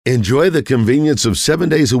Enjoy the convenience of 7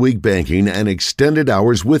 days a week banking and extended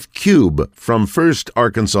hours with Cube from First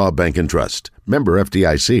Arkansas Bank and Trust. Member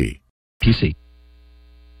FDIC. PC.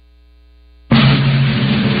 I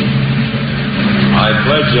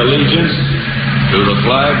pledge allegiance to the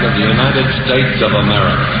flag of the United States of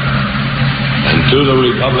America and to the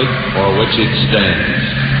republic for which it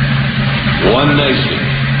stands, one nation,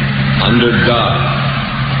 under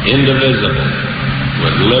God, indivisible,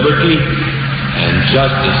 with liberty and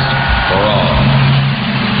justice for all.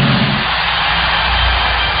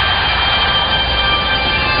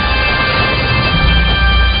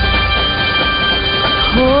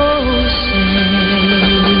 Oh,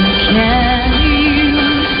 say, can you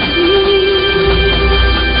see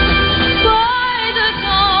by the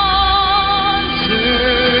dawn's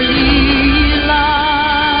early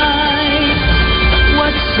light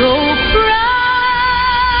what so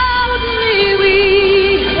proudly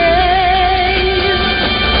we hailed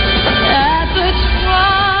at the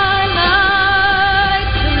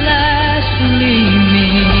twilight's last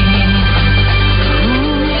gleaming,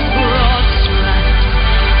 whose broad stripes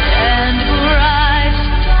and bright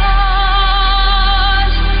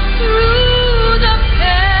stars through the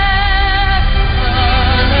perilous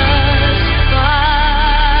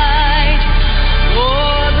fight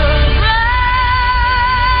o'er the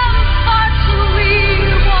ramparts we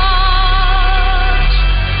watched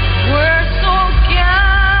were so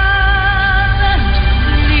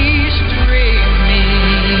gallantly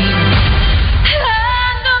streaming,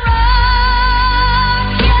 and the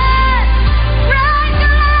rocket's bright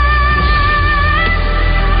glare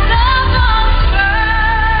left us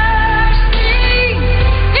bursting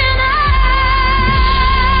in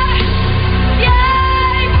air,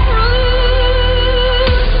 gave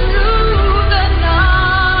proof through the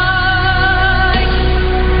night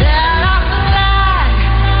that our flag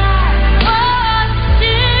was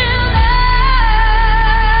still there.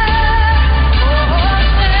 Oh,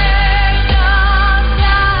 say does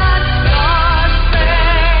that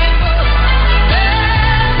star-spangled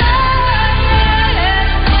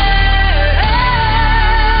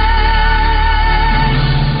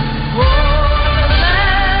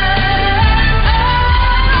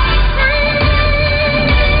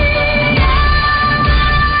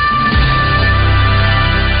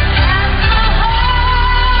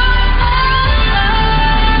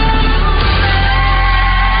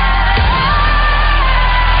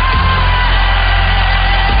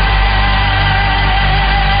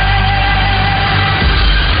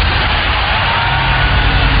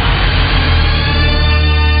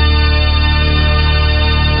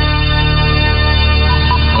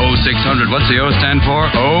Oh, 600. What's the O stand for?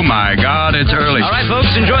 Oh, my God, it's early. All right, folks,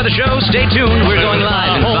 enjoy the show. Stay tuned. We're going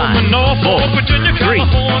live in 5, 4,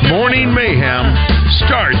 3. Morning Mayhem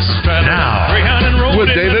starts now with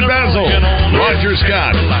David Basil, Roger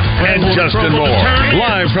Scott, and Justin Moore.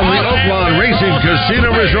 Live from the Oaklawn Racing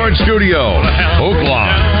Casino Resort Studio.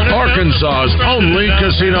 Oaklawn, Arkansas's only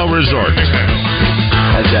casino resort.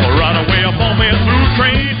 Right away up on me a through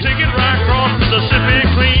train, ticket right across Mississippi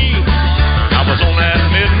clean. I was on that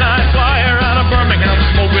midnight flyer out of Birmingham,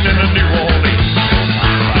 smoking in the New Orleans.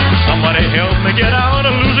 Somebody help me get out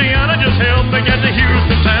of Louisiana, just help me get to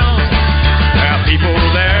Houston town. There are people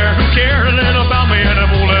there who care a little about me, and I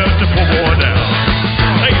won't let the poor boy down.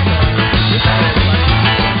 Hey.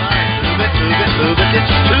 Move it.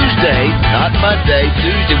 It's Tuesday, not Monday.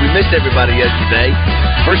 Tuesday. We missed everybody yesterday.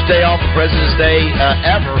 First day off of President's Day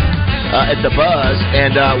ever at the Buzz.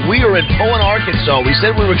 And we are in Poland, Arkansas. We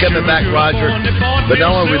said we were coming back, Roger. But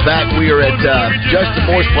not only are we back, we are at Justin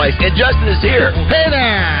Moore's place. And Justin is here. Hey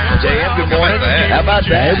there. JM, good morning. How about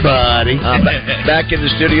that? Hey, buddy. Back in the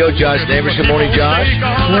studio, Josh Neighbors. Good morning, Josh.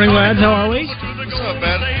 Morning, lads. How are we? What's up,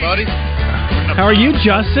 buddy? How are you,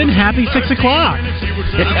 Justin? Happy 6 o'clock. I'm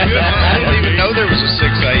good. I didn't even know there was a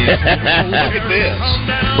 6 a.m. Look at this.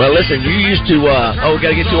 Well, listen, you used to. We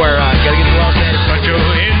gotta get to our. Gotta get to Los Angeles. Start your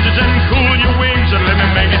engines and cool your wings and let me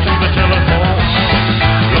make it to the telephone.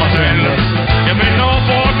 Los Angeles, give me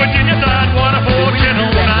Norfolk, Virginia, Tidewater,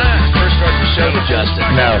 41009. First start the show with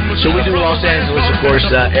Justin. No, so we do Los Angeles, of course,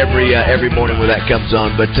 every morning when that comes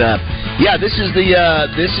on. But yeah, this is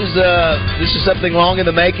something long in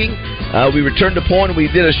the making. We returned to Point. We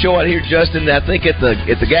did a show out here, Justin. I think at the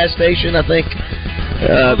gas station. I think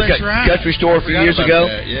that's right. Country store a few years ago.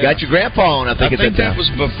 That, yeah. Got your grandpa on. I think that that was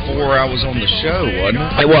before I was on the show, wasn't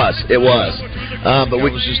it? It was. But I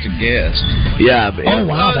was just a guest. Yeah. But, Oh,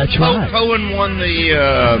 wow, that's right. Cohen won the.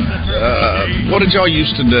 What did y'all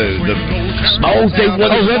used to do?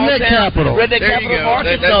 Redneck Capital. Redneck There you Capital go.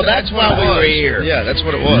 Market. No, that's why we were here. Yeah, that's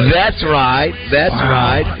what it was. That's right. That's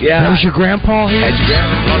right. Yeah. That was your grandpa here? That's your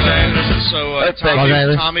Los Angeles. So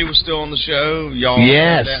Angeles. Tommy was still on the show. Y'all.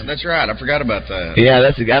 Yes. That's right. I forgot about that. Yeah,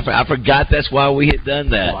 I forgot that's why we had done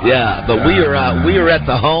that. Wow. Yeah, but we are at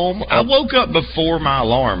the home. I woke up before my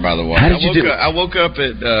alarm, by the way. How did you do it? I woke up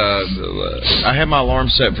at. I had my alarm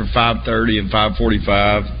set for 5:30 and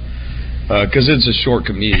 5:45 because it's a short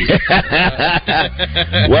commute.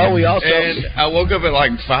 Well, we also and I woke up at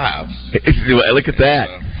like 5. Look at that.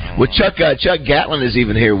 Well, Chuck Gatlin is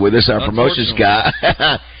even here with us, our promotions guy.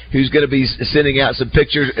 Who's going to be sending out some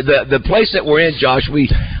pictures? The place that we're in, Josh, we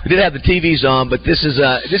did have the TVs on, but this is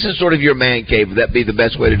sort of your man cave. Would that be the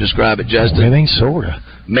best way to describe it, Justin? Everything sort of.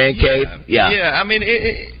 Man cave? Yeah. Yeah, I mean,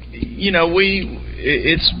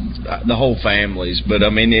 it's the whole family's, but I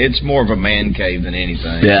mean, it's more of a man cave than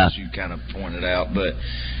anything, as you kind of pointed out. But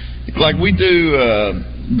like we do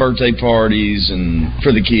birthday parties and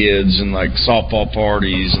for the kids and like softball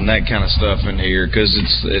parties and that kind of stuff in here because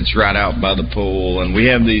it's right out by the pool, and we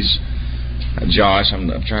have these. Josh, I'm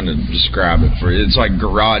trying to describe it for you. It's like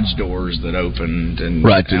garage doors that opened and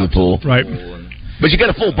right to the pool, right. But you got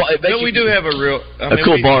a full bar. No, we do have a real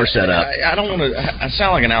cool bar set up. I don't want to. I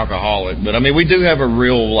sound like an alcoholic, but I mean we do have a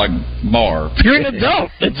real like bar. You're an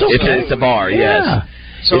adult. It's a bar. Yes. Yeah.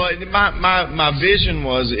 So my vision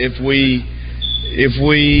was if we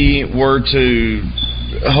were to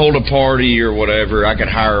hold a party or whatever, I could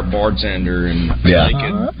hire a bartender and they could be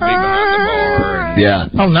behind the bar.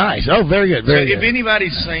 And, Oh, nice. Oh, very good. Very good. If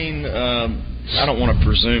anybody's seen, I don't want to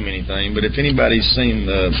presume anything, but if anybody's seen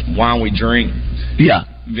the Why We Drink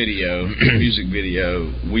video, music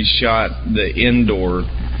video, we shot the indoor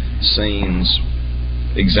scenes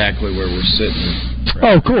exactly where we're sitting.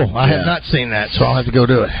 Oh, cool. I have not seen that, so I'll have to go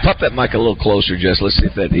do it. Pop that mic a little closer, Jess. Let's see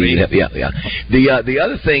if that... Yeah. The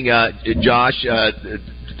other thing, Josh, I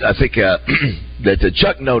think that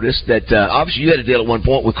Chuck noticed that obviously you had a deal at one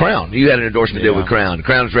point with Crown. You had an endorsement deal with Crown.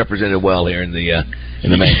 Crown is represented well here in the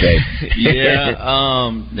man cave.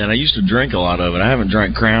 And I used to drink a lot of it. I haven't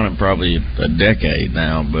drank Crown in probably a decade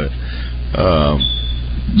now, but...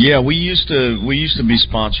 we used to be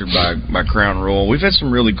sponsored by Crown Royal. We've had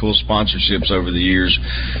some really cool sponsorships over the years.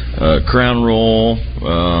 Crown Royal.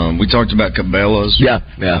 We talked about Cabela's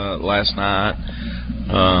last night.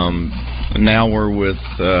 Now we're with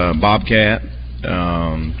Bobcat.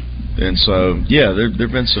 And so,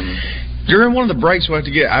 there've been some... During one of the breaks we have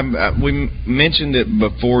to get... we mentioned it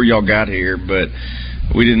before y'all got here, but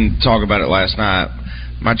we didn't talk about it last night.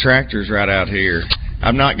 My tractor's right out here.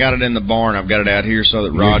 I've not got it in the barn. I've got it out here so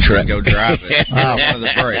that Roger can go drive it. One of the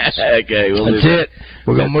breaks. Okay, that's it.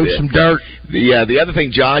 We're going to move some dirt. The other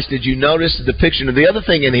thing, Josh, did you notice the picture? The other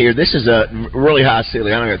thing in here, this is a really high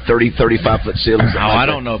ceiling. I don't know, 30, 35-foot ceiling. I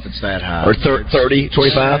don't know if it's that high. Or 30,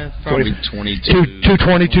 25? Probably 22.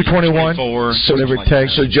 220, 221. Whatever it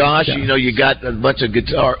takes. So, Josh, you got a bunch of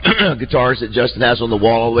guitars that Justin has on the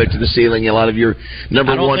wall all the way to the ceiling. A lot of your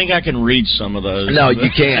number one. I don't think I can reach some of those. No, you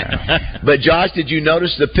can't. But, Josh, did you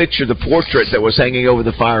notice the picture, the portrait that was hanging over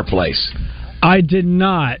the fireplace? I did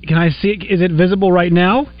not. Can I see it? Is it visible right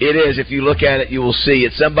now? It is. If you look at it, you will see.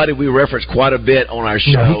 It's somebody we reference quite a bit on our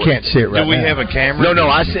show. No, he can't see it right now. Do we have a camera? No,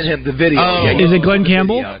 I sent him the video. Is it Glenn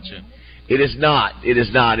Campbell? It is not.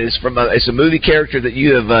 It's from it's a movie character that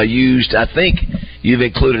you have used. I think you've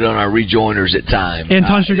included on our rejoiners at times.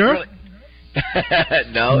 Anton Chigurh?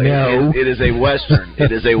 No. It is a Western.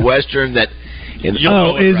 It is a Western that... is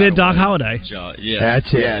it Doc Holliday? Yeah,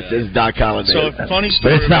 that's it. Yeah, it's Doc Holliday. So funny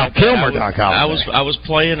story. But it's not Kilmer, Doc Holliday. I was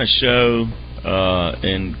playing a show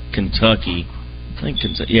in Kentucky. I think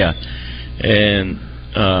Kentucky. Yeah, and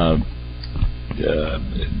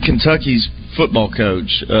Kentucky's football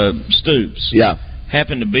coach Stoops.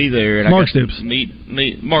 Happened to be there. And Mark I got Stoops. To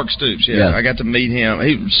meet Mark Stoops. Yeah, I got to meet him.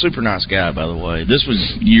 He was a super nice guy, by the way. This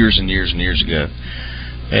was years and years and years ago,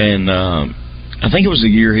 and. I think it was the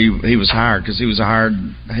year he was hired because he was hired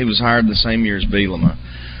the same year as Bielema.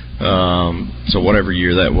 So whatever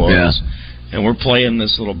year that was. And we're playing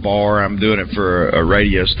this little bar. I'm doing it for a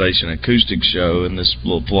radio station acoustic show in this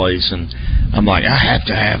little place, and I'm like, I have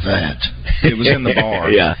to have that. It was in the bar.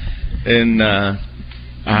 And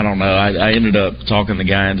I don't know. I ended up talking the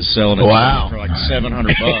guy into selling it for like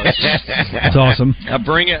 $700. That's awesome. I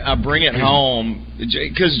bring it home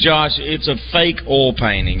because Josh, it's a fake oil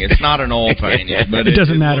painting. It's not an oil painting, but it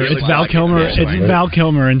doesn't matter. It's Val Kilmer. It's Val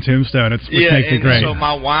Kilmer in Tombstone. Which makes it great. So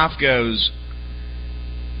my wife goes,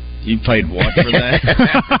 You paid what for that?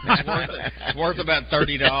 It's worth about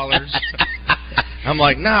 $30. I'm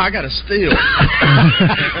like, no, I got to steal.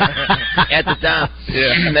 At the time.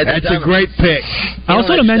 Yeah. That's a great pick. I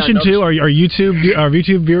also want to mention, too, our YouTube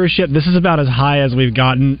viewership, this is about as high as we've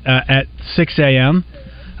gotten at 6 a.m.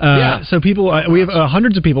 So people, we have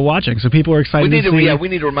hundreds of people watching, so people are excited we need to see. We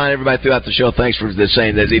need to remind everybody throughout the show, thanks for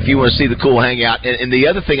saying that, if you want to see the cool hangout. And the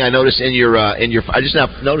other thing I noticed in your, I just now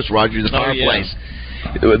noticed, Roger, the fireplace. Yeah.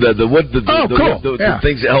 The wood, the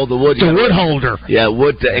things that hold the wood. The wood holder. Yeah,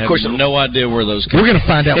 wood. Of course, no idea where those come. We're going to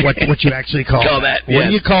find out what you actually call that. What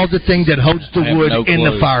do you call the thing that holds the wood in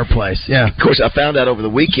the fireplace? Yeah. Of course, I found out over the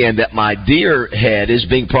weekend that my deer head is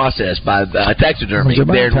being processed by taxidermy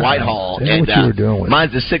there in Whitehall. And what you were doing with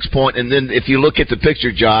mine's a 6-point. And then if you look at the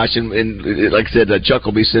picture, Josh, and like I said, Chuck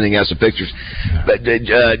will be sending out some pictures. But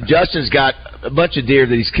Justin's got a bunch of deer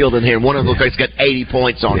that he's killed in here, and one of them looks like it's got 80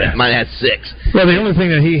 points on it. Mine has 6. Well, the only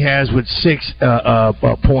thing that he has with 6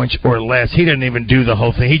 points or less, he doesn't even do the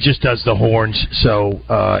whole thing. He just does the horns. So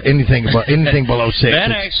anything below 6.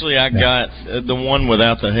 That actually, I got the one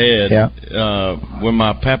without the head. Yeah. When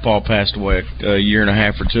my papaw passed away a year and a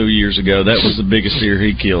half or 2 years ago, that was the biggest deer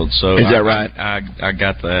he killed. So is that right? I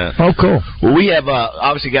got that. Oh, cool. Well, we have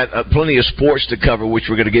obviously got plenty of sports to cover, which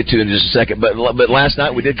we're going to get to in just a second. But last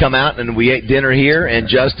night we did come out and we ate dinner here, and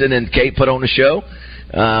Justin and Kate put on the show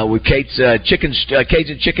with Kate's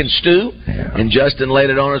Cajun chicken stew, and Justin laid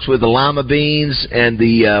it on us with the lima beans, and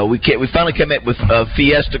we finally came up with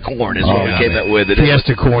Fiesta corn is what we came up with.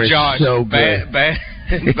 Fiesta corn is Josh, so good.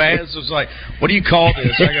 Baz was like, "What do you call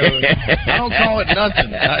this?" I go, "I don't call it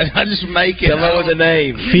nothing. I just make it." Come up with a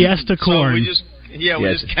name. Fiesta corn. So we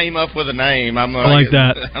just came up with a name. I like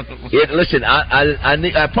that. Listen,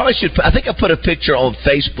 I probably should. I think I put a picture on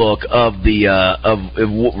Facebook of the of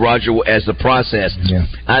Roger as the process. Yeah.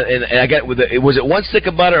 And I got was it 1 stick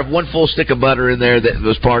of butter or 1 full stick of butter in there that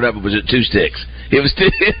was part of it? Was it 2 sticks? It was 2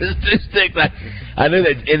 sticks. I knew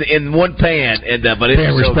that in one pan, and but it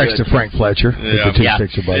was so respects good. to Frank Fletcher. Yeah. The 2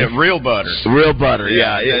 sticks of butter. Yeah, real butter. Real butter.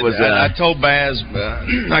 Yeah, it was. I told Baz,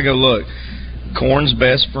 I go, look. Corn's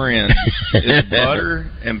best friend is butter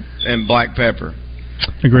and black pepper.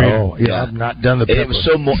 Agreed. Oh yeah, I've not done the pepper.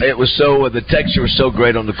 It was so the texture was so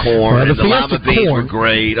great on the corn. Well, and the lima beans were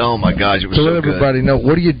great. Oh my gosh, it was so let everybody know,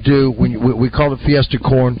 what do you do when we call it Fiesta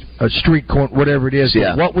corn, street corn, whatever it is?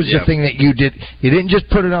 Yeah. What was the thing that you did? You didn't just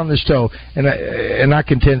put it on the stove, and I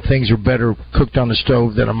contend things are better cooked on the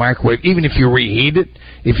stove than a microwave, even if you reheat it.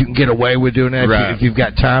 If you can get away with doing that, right. if you've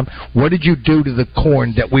got time. What did you do to the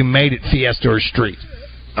corn that we made at Fiesta or Street?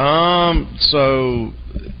 So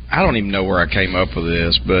I don't even know where I came up with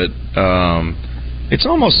this, but it's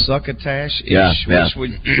almost succotash-ish,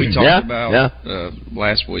 which we talked about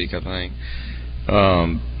last week, I think.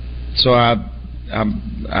 So I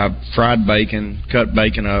fried bacon, cut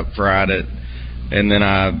bacon up, fried it, and then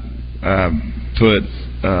I put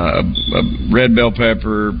a red bell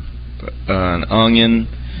pepper, an onion,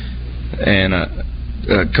 and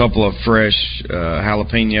a couple of fresh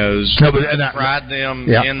jalapenos. Fried them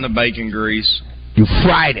in the bacon grease. You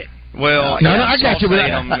fried it. Well, no, I got you. But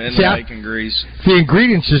bacon grease. The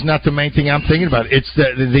ingredients is not the main thing I'm thinking about. It's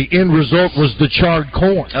the end result was the charred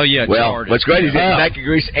corn. Oh yeah, charred. What's great is the bacon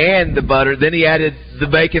grease and the butter. Then he added the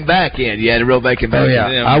bacon back in. You added real bacon back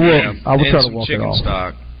in. I will try to walk it off.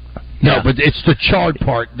 Stock. No, but it's the charred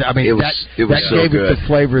part. I mean, that so gave good. it the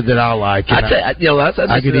flavor that I like. I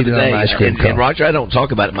could eat it on ice cream. And Roger, I don't talk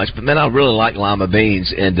about it much, but man, I really like lima beans.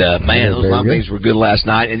 And man, those lima beans were good last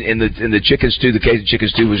night. And the chicken stew, the Cajun chicken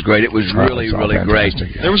stew was great. It was really great.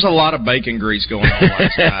 There was a lot of bacon grease going on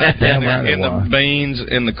last night. in the beans,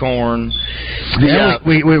 in the corn. Yeah,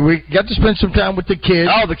 we got to spend some time with the kids.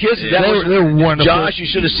 Oh, the kids! They were wonderful. Josh, you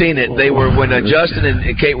should have seen it. They were when Justin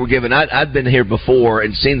and Kate were giving. I'd been here before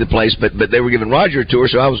and seen the place, but they were giving Roger a tour,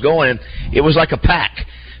 so I was going, and it was like a pack.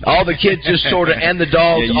 All the kids just sort of, and the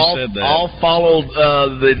dogs all followed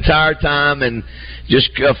the entire time, and just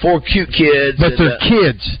 4 cute kids. But they're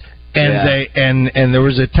kids. And and there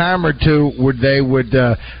was a time or two where they would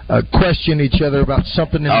question each other about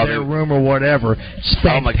something in their room or whatever. It's fantastic.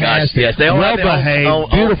 Oh my gosh! Yes, they all well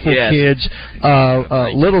behaved, beautiful kids.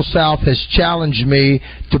 Little South has challenged me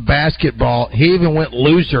to basketball. He even went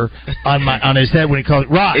loser on his head when he called it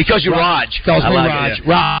Raj. He calls you Raj. He calls me Raj.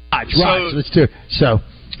 Raj. Let's do it.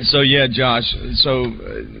 So yeah, Josh. So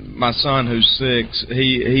my son, who's 6,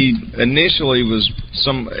 he initially was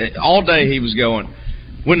all day he was going,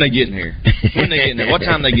 when they getting here? When they getting here? What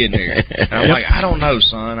time they getting here? And I'm like, I don't know,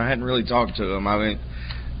 son. I hadn't really talked to him. I mean,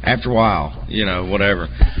 after a while, whatever.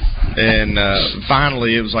 And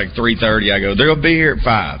finally, it was like 3:30. I go, they'll be here at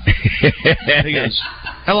 5. He goes,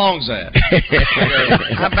 how long's that? I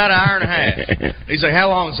go, about an hour and a half. He's like, how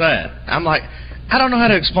long's that? I'm like, I don't know how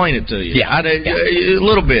to explain it to you. Yeah. A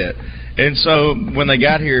little bit. And so when they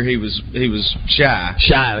got here, he was shy.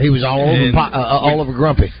 He was all over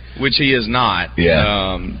grumpy. Which he is not.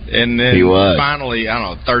 Yeah. And then he was. Finally, I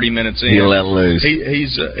don't know, 30 minutes in, he let loose.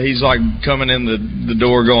 He's like coming in the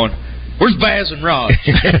door going, "Where's Baz and Raj?"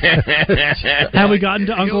 Have we gotten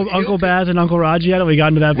to Uncle Baz and Uncle Raj yet? Have we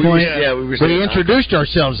gotten to that point? We introduced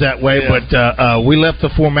ourselves that way, but we left the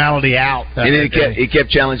formality out. And he kept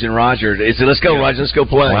challenging Roger. He said, "Let's go, Roger. Let's go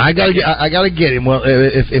play." Well, I gotta get him. Well,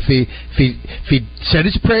 if he said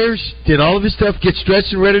his prayers, did all of his stuff, gets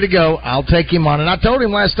dressed and ready to go, I'll take him on. And I told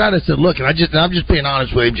him last night. I said, "Look," and I'm just being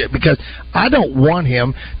honest with him because I don't want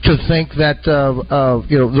him to think that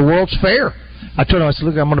the world's fair. I told him, I said,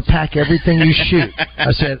 "Look, I'm going to pack everything you shoot."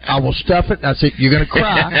 I said, "I will stuff it." I said, "You're going to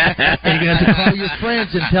cry, and you're going to have to call your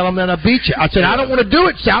friends and tell them that I beat you." I said, "I don't want to do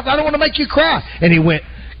it, South. I don't want to make you cry." And he went,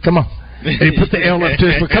 "Come on." And he put the L up to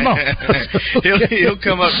us, but come on. He'll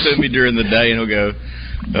come up to me during the day, and he'll go,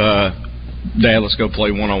 "Dad, let's go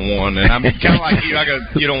play one-on-one." And I'm kind of like you. I go,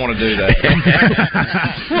 "You don't want to do that."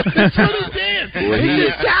 That's what he did.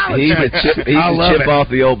 Well, he's a chip off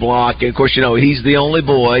the old block. And, of course, he's the only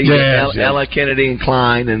boy. Ella, Kennedy, and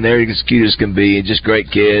Klein, and they're as cute as can be, and just great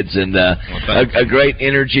kids, and a great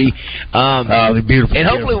energy. They're beautiful. And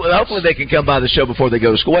hopefully they can come by the show before they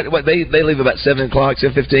go to school. What they leave about 7 o'clock,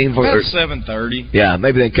 7:15? About 7:30. Yeah,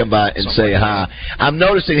 maybe they can come by and say hi. I'm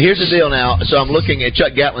noticing, here's the deal now. So I'm looking at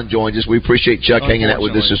Chuck Gatlin joins us. We appreciate Chuck hanging out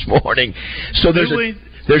with us this morning. So there's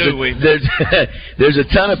a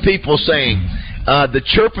ton of people saying the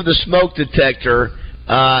chirp of the smoke detector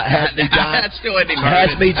has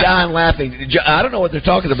me dying laughing. I don't know what they're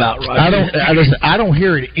talking about. Right? I don't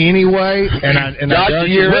hear it anyway. And Josh,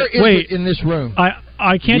 where is it in this room?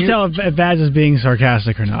 I can't tell if Baz is being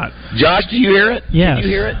sarcastic or not. Josh, do you hear it? Yes. Do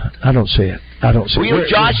you hear it? I don't see it.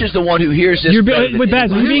 Josh is the one who hears this. Wait,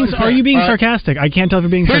 Baz, are you being sarcastic? I can't tell if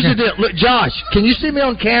you're being sarcastic. Here's the deal. Look, Josh, can you see me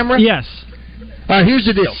on camera? Yes. Here's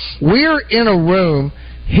the deal. We're in a room.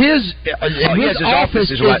 His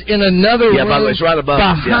office is in another room. By the way, it's right above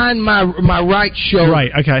behind my right show.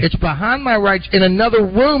 Right. Okay. It's behind my right. In another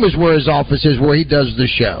room is where his office is, where he does the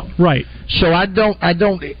show. Right. So I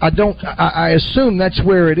assume that's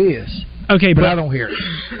where it is. Okay, but I don't hear it.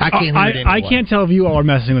 I can't hear it anyway. I can't tell if you all are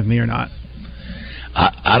messing with me or not.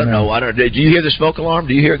 I don't know. Do you hear the smoke alarm?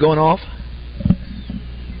 Do you hear it going off?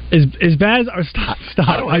 Is Baz or stop?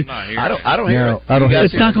 I don't hear it.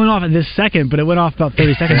 It's not going off at this second, but it went off about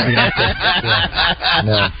 30 seconds ago.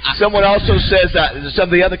 No. Someone also says that some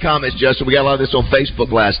of the other comments, Justin. We got a lot of this on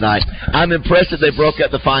Facebook last night. I'm impressed that they broke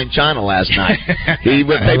out the fine china last night. He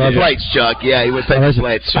went paper plates, Chuck. Yeah, he went paper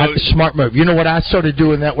plates. Smart move. You know what? I started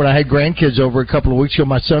doing that when I had grandkids over a couple of weeks ago.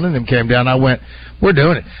 My son and them came down. I went, "We're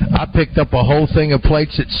doing it." I picked up a whole thing of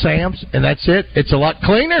plates at Sam's, and that's it. It's a lot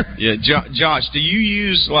cleaner. Yeah, Josh, do you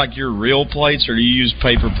use like your real plates, or do you use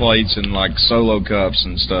paper plates and like solo cups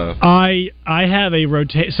and stuff? I have a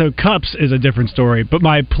rotate. So cups is a different story, but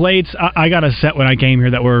my plates, I got a set when I came here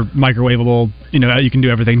that were microwavable. You can do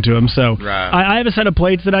everything to them. So right. I have a set of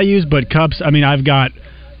plates that I use, but cups. I mean, I've got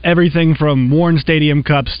everything from Warren Stadium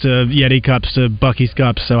cups to Yeti cups to Buc-ee's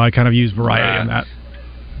cups. So I kind of use variety in that.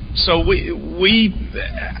 So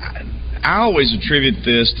I always attribute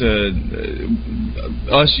this to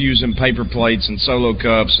us using paper plates and solo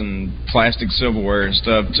cups and plastic silverware and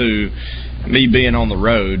stuff to me being on the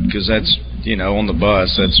road, because that's, on the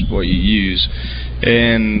bus, that's what you use.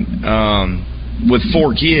 And with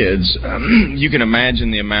 4 kids, you can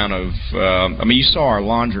imagine the amount of, you saw our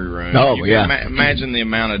laundry room. Oh, you yeah. can imagine the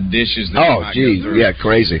amount of dishes that you might go through. Yeah,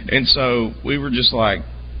 crazy. And so we were just like,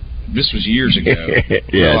 this was years ago.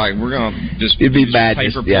 Yeah. We're going to just It'd be use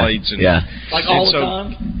madness. paper plates. And, Like all the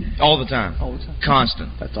time? All the time. Constant.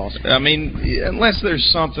 That's awesome. I mean, unless there's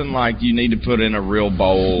something like you need to put in a real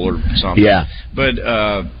bowl or something. Yeah. But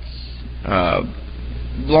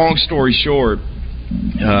long story short,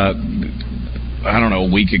 I don't know,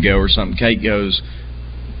 a week ago or something, Kate goes,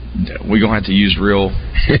 "We're going to have to use real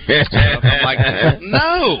stuff." I'm like,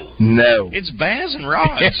 no. It's Baz and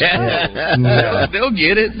Raj. No. They'll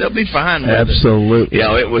get it. They'll be fine with Absolutely.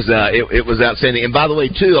 Yeah, it was outstanding. And by the way,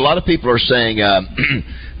 too, a lot of people are saying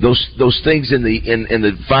those things in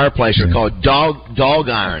the fireplace are called dog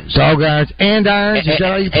irons. Dog irons and irons. Is that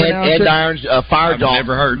how you pronounce it? And irons, fire dogs. I've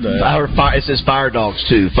never heard that. It says fire dogs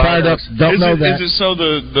too. Fire dogs. Don't know that. Is it so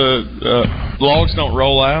the logs don't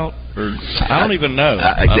roll out? Or, I don't even know.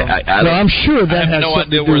 I'm sure that I have has no something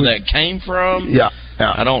idea to do where with that came from. Yeah.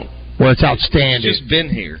 I don't. Well, it's outstanding. It's just been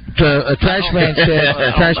here. A trash man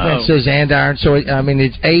says andiron. So I mean,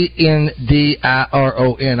 it's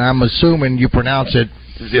ANDIRON. I'm assuming you pronounce it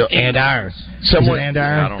andiron.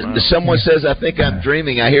 Someone says, "I think I'm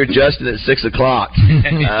dreaming." I hear Justin at 6 o'clock. I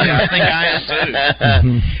think I am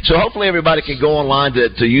too. So hopefully everybody can go online to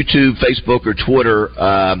YouTube, Facebook, or Twitter,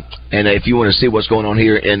 and if you want to see what's going on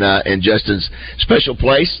here in Justin's special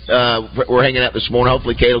place, we're hanging out this morning.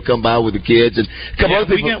 Hopefully Kate will come by with the kids and a couple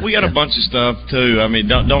other people. We got a bunch of stuff too. I mean,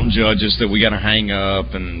 don't judge us that we got to hang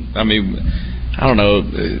up, and I mean, I don't know.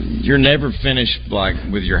 You're never finished like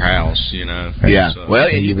with your house, you know. Yeah. So, well,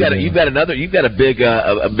 and you've got a big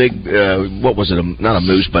what was it? Not a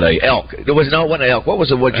moose, but a elk. It wasn't an elk. What was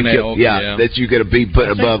it? What you killed? Yeah, that you got to be put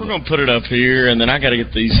above. We're gonna put it up here, and then I got to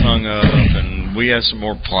get these hung up, and we have some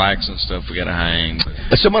more plaques and stuff we got to hang.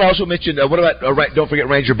 Someone also mentioned. What about? Don't forget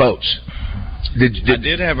Ranger boats. I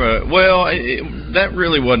did have that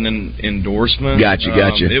really wasn't an endorsement. Gotcha.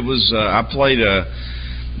 It was. I played a.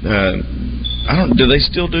 Do they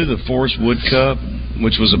still do the Forest Wood Cup,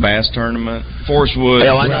 which was a bass tournament? Forest Wood.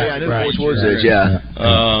 I know Forest Woods is. Yeah.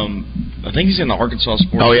 I think he's in the Arkansas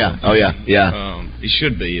Sports. Oh yeah. He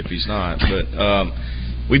should be if he's not. But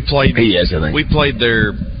we played. He is, I think. We played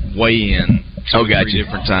their weigh-in. Gotcha. 3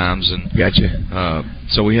 different times, and gotcha.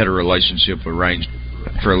 So we had a relationship with Range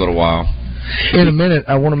for a little while. In a minute,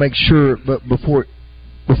 I want to make sure, but before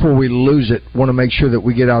we lose it, want to make sure that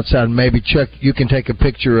we get outside. And maybe Chuck, you can take a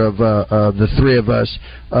picture of the three of us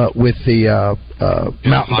with the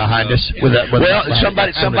mountain behind us. Yeah.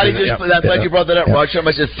 Somebody just. I'm glad you brought that up, Roger.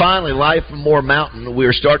 Somebody said, "Finally, life from more mountain." We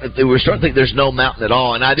were starting to think there's no mountain at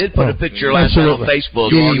all. And I did put a picture last night on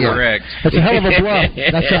Facebook. Correct. That's a hell of a bluff.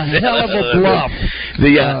 That's a hell of a bluff.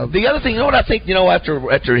 The other thing, you know what I think?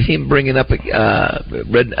 After him bringing up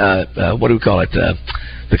what do we call it?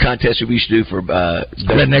 The contest we used to do for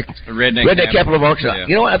Redneck Capital of Arkansas. Yeah.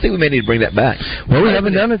 You know what? I think we may need to bring that back. Well, we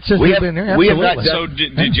haven't done it since we've been here. We have not done. So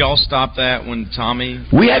did y'all stop that when Tommy?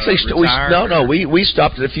 We actually retired? we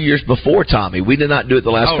stopped it a few years before Tommy. We did not do it the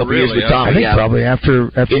last couple years with Tommy. I think probably after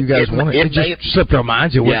you guys won it. It just slipped our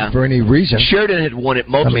minds. It wasn't for any reason. Sheridan had won it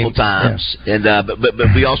multiple times, and but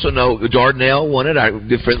we also know Dardanelle won it. Our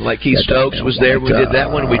good friend like Keith Stokes was there. We did that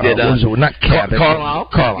one. We did not Carlisle.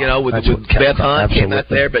 You know, with Beth Hunt came out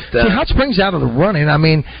there. But Hot Springs out of the running. I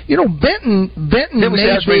mean, Benton. Did we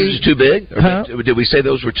say Hot Springs was too big? Did we say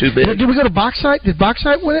those were too big? Did we go to Bauxite? Did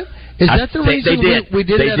Bauxite win it? Is that the reason we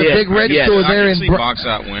did have a big red store there in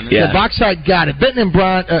Bauxite win it? Yeah, Bauxite got it. Benton and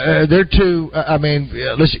Bryant, they're two.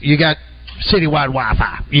 Listen, you got citywide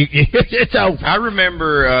Wi-Fi. It's over. I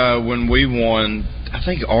remember when we won. I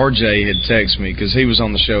think RJ had texted me because he was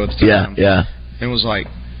on the show at the time. Yeah. And was like,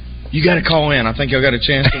 "You got to call in. I think I got a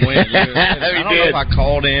chance to win." I don't know if I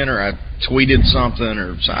called in or I tweeted something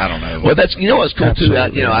or I don't know. Well, that's what's cool too. I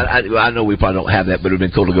know we probably don't have that, but it would have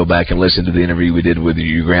been cool to go back and listen to the interview we did with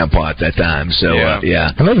your grandpa at that time. So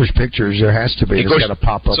yeah. I know there's pictures. There has to be. It's got to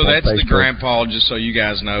pop up. So that's on Facebook. The grandpa. Just so you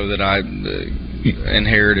guys know that I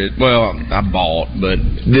inherited. Well, I bought, but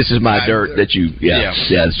this is my dirt that you. Yeah.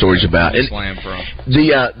 The story's about. And from.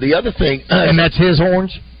 The other thing, and that's his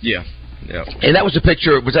horns. Yeah. Yep. And that was the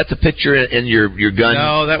picture. Was that the picture in your gun?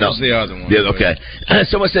 No, that was the other one. Yeah, okay.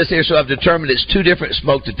 Someone says here, so I've determined it's two different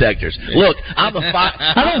smoke detectors. Yeah. Look, I'm a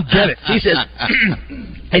I don't get it. He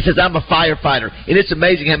says, I'm a firefighter, and it's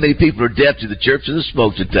amazing how many people are deaf to the chirps of the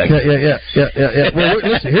smoke detector. Yeah. Well,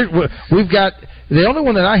 listen, we've got. The only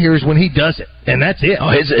one that I hear is when he does it, and that's it. Oh,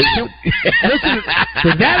 is it? Listen,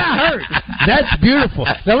 that I heard. That's beautiful.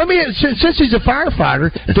 Now, let me. Since he's a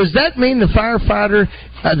firefighter, does that mean the firefighter?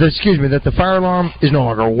 That the fire alarm is no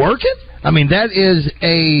longer working? I mean, that is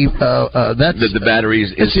that's the battery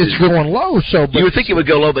is going low. So you would think it would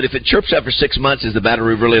go low, but if it chirps after 6 months, is the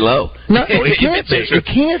battery really low? No, it can't be. It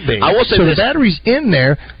can't be. I will say the battery's in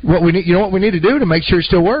there. What we need, what we need to do to make sure it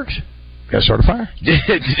still works. Got to start a fire. We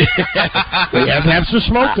have to have some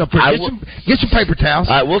smoke up there. Get some paper towels.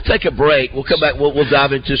 All right, we'll take a break. We'll come back. We'll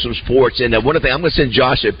dive into some sports. And one of the things, I'm going to send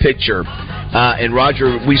Josh a picture. And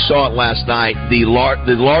Roger, we saw it last night. The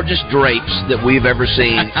largest drapes that we've ever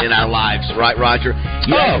seen in our lives. Right, Roger?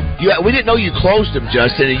 We didn't know you closed them,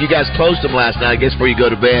 Justin. And you guys closed them last night, I guess, before you go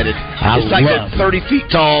to bed. It's like a 30 feet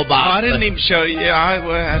tall box. I didn't even show you. I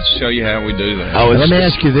have to show you how we do that. Let me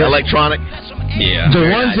ask you this. Electronic? Yeah. The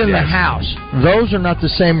ones in the house, those are not the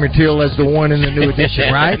same material as the one in the new edition,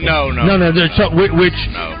 right? No.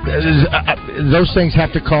 Those things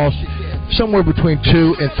have to cost somewhere between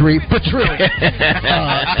 $2 and $3 trillion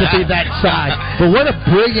to be that size. But what a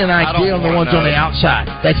brilliant idea on the ones on the outside.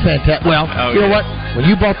 That's fantastic. Well, you know what? When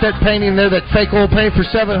you bought that painting there, that fake oil paint for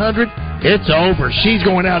 $700, It's over. She's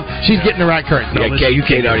going out. She's getting the right curtain. No,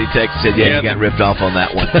 Kate already texted, said, you got ripped off on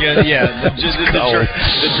that one. Yeah.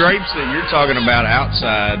 The drapes that you're talking about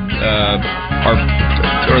outside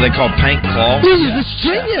are they called paint cloths? It's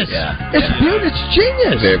genius. Yeah. It's beautiful. It's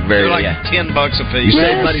genius. They're like $10 a piece. You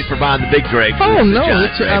save money for buying the big drapes. Oh, no.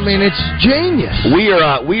 It's genius. We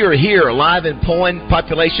are here live in Poyne,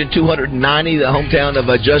 population 290, the hometown of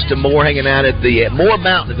Justin Moore, hanging out at the Moore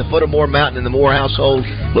Mountain, at the foot of Moore Mountain in the Moore household.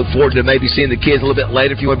 Look forward to maybe seeing the kids a little bit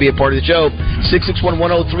later if you want to be a part of the show.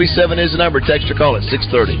 661-1037 is the number. Text or call at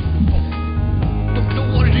 630. Don't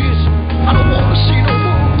know what it is. I don't want to see no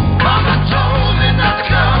more. Mama told me not to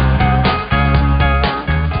come.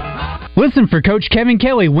 Listen for Coach Kevin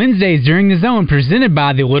Kelly Wednesdays during the Zone, presented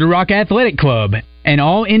by the Little Rock Athletic Club. An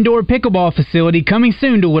all-indoor pickleball facility coming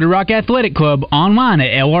soon to Little Rock Athletic Club, online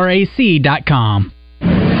at lrac.com.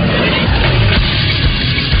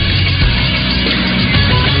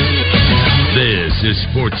 This is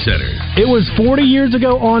Sports Center. It was 40 years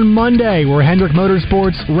ago on Monday where Hendrick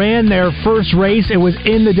Motorsports ran their first race. It was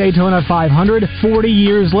in the Daytona 500. 40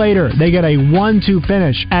 years later, they get a 1-2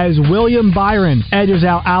 finish as William Byron edges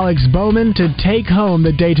out Alex Bowman to take home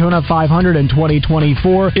the Daytona 500 in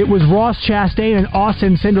 2024. It was Ross Chastain and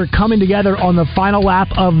Austin Cindric coming together on the final lap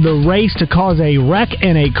of the race to cause a wreck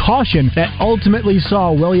and a caution that ultimately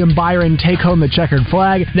saw William Byron take home the checkered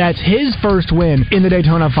flag. That's his first win in the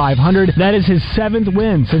Daytona 500. That is his 7th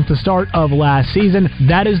win since the start of last season.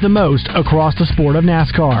 That is the most across the sport of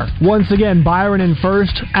NASCAR. Once again, Byron in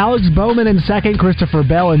first, Alex Bowman in second, Christopher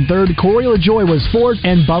Bell in third, Corey LaJoie was fourth,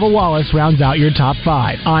 and Bubba Wallace rounds out your top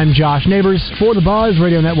 5. I'm Josh Neighbors for the Buzz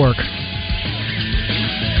Radio Network.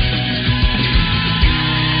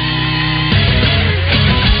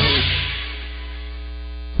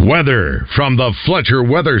 Weather from the Fletcher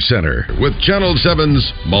Weather Center with Channel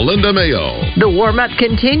 7's Melinda Mayo. The warm-up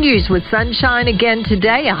continues with sunshine again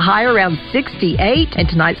today, a high around 68, and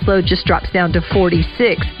tonight's low just drops down to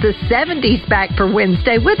 46. The 70s back for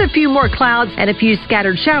Wednesday with a few more clouds and a few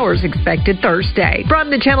scattered showers expected Thursday. From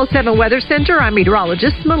the Channel 7 Weather Center, I'm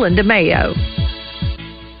meteorologist Melinda Mayo.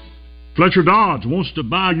 Fletcher Dodge wants to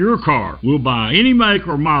buy your car. We'll buy any make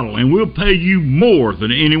or model, and we'll pay you more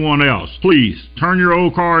than anyone else. Please, turn your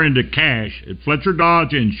old car into cash at Fletcher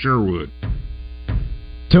Dodge in Sherwood.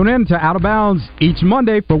 Tune in to Out of Bounds each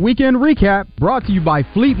Monday for Weekend Recap, brought to you by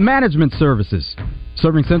Fleet Management Services.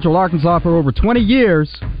 Serving Central Arkansas for over 20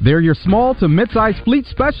 years, they're your small to mid-size fleet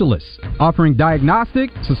specialists, offering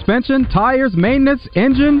diagnostic, suspension, tires, maintenance,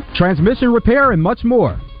 engine, transmission repair, and much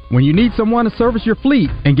more. When you need someone to service your fleet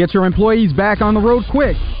and get your employees back on the road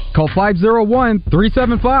quick, call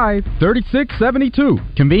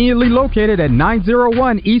 501-375-3672. Conveniently located at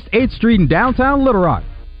 901 East 8th Street in downtown Little Rock.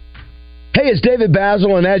 Hey, it's David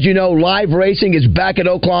Basil, and as you know, live racing is back at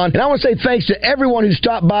Oaklawn. And I want to say thanks to everyone who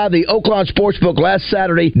stopped by the Oaklawn Sportsbook last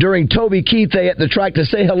Saturday during Toby Keith Day at the track to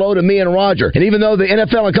say hello to me and Roger. And even though the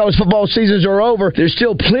NFL and college football seasons are over, there's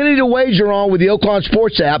still plenty to wager on with the Oaklawn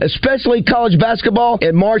Sports app, especially college basketball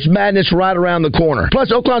and March Madness right around the corner.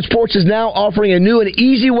 Plus, Oaklawn Sports is now offering a new and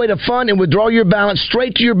easy way to fund and withdraw your balance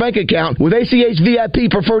straight to your bank account with ACH VIP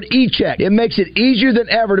Preferred e-check. It makes it easier than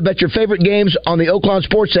ever to bet your favorite games on the Oaklawn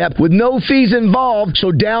Sports app with no fees involved,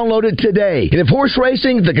 so download it today. And if horse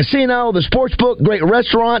racing, the casino, the sports book, great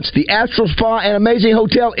restaurants, the Astral Spa, and amazing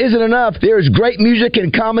hotel isn't enough, there is great music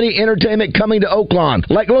and comedy entertainment coming to Oaklawn,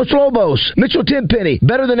 like Los Lobos, Mitchell Tenpenny,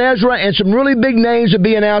 Better Than Ezra, and some really big names to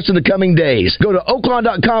be announced in the coming days. Go to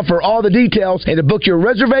Oaklawn.com for all the details and to book your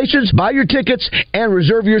reservations, buy your tickets, and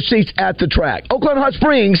reserve your seats at the track. Oaklawn Hot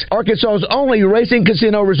Springs, Arkansas's only racing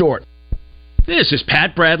casino resort. This is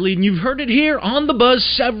Pat Bradley, and you've heard it here on The Buzz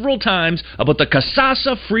several times about the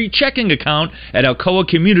Kasasa free checking account at Alcoa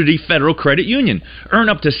Community Federal Credit Union. Earn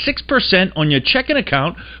up to 6% on your checking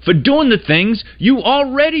account for doing the things you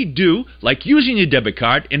already do, like using your debit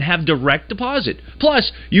card and have direct deposit.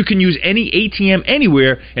 Plus, you can use any ATM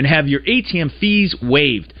anywhere and have your ATM fees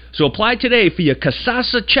waived. So apply today for your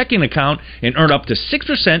Kasasa checking account and earn up to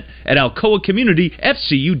 6% at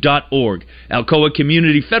alcoacommunityfcu.org. Alcoa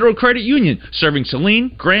Community Federal Credit Union, serving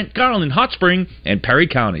Saline, Grant, Garland, Hot Spring, and Perry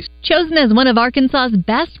counties. Chosen as one of Arkansas's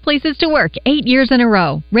best places to work 8 years in a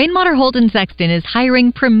row, Rainwater Holt & Sexton is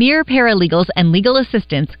hiring premier paralegals and legal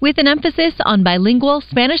assistants with an emphasis on bilingual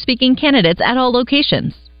Spanish-speaking candidates at all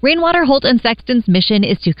locations. Rainwater Holt & Sexton's mission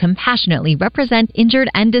is to compassionately represent injured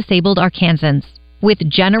and disabled Arkansans. With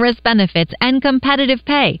generous benefits and competitive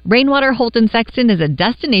pay, Rainwater Holt & Sexton is a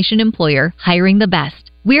destination employer hiring the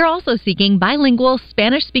best. We're also seeking bilingual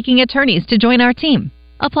Spanish-speaking attorneys to join our team.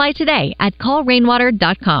 Apply today at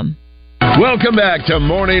callrainwater.com. Welcome back to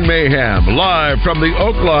Morning Mayhem, live from the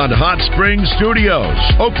Oaklawn Hot Springs Studios.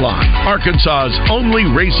 Oaklawn, Arkansas's only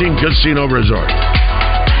racing casino resort.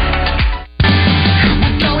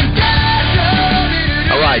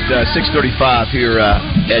 All right, 6:35 here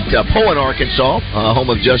at Poland, Arkansas,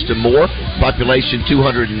 home of Justin Moore. Population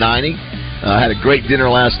 290. Had a great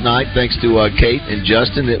dinner last night, thanks to Kate and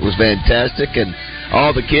Justin. It was fantastic, and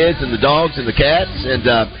all the kids and the dogs and the cats. And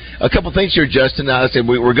a couple things here, Justin. I said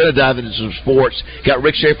we're going to dive into some sports. Got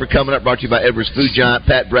Rick Schaefer coming up, brought to you by Edwards Food Giant,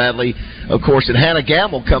 Pat Bradley, of course, and Hannah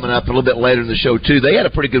Gamble coming up a little bit later in the show too. They had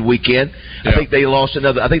a pretty good weekend. Yeah. I think they lost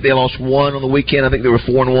one on the weekend. I think they were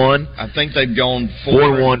 4-1. I think they've gone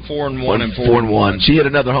 4-1, 4-1. She hit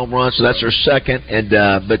another home run, so that's her second. And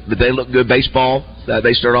but they look good. Baseball.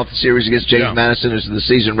 They start off the series against James Madison, as the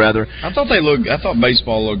season rather. I thought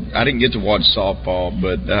baseball looked. I didn't get to watch softball,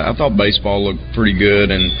 but I thought baseball looked pretty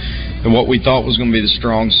good, and what we thought was going to be the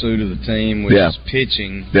strong suit of the team, which is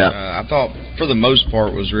pitching. I thought for the most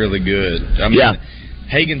part was really good. I mean,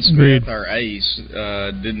 Hagen Smith, our ace,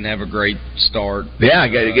 didn't have a great start. Yeah,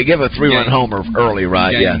 gave a 3-run homer early,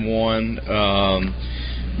 right? Game one,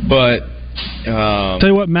 but. Tell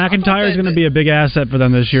you what, McIntyre is going to be a big asset for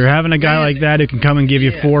them this year. Having a guy like that who can come and give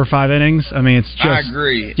you 4 or 5 innings, I mean, it's just. I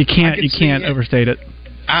agree. You can't overstate it.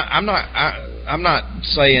 I'm not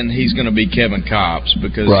saying he's going to be Kevin Kopps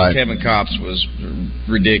because Kevin Kopps was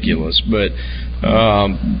ridiculous, but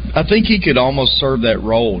I think he could almost serve that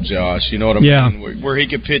role, Josh. You know what I mean? Where he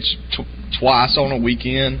could pitch twice on a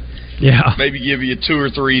weekend. Yeah. Maybe give you 2 or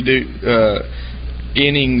 3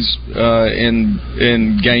 innings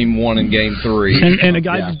in game 1 and game 3, and a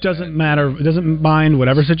guy doesn't mind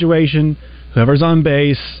whatever situation, whoever's on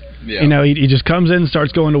base. You know, he just comes in,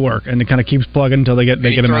 starts going to work, and it kind of keeps plugging until they get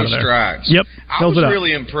him out of there. Strikes. Yep, I was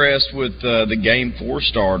really impressed with the game 4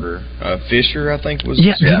 starter, Fisher. I think was.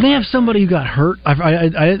 Didn't they have somebody who got hurt?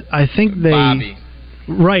 I think they. Bobby.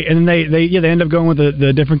 Right, and they end up going with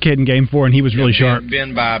the different kid in game 4, and he was really sharp.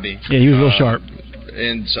 Ben Bobby. Yeah, he was real sharp.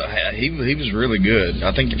 And so he was really good.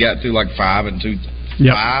 I think he got through like 5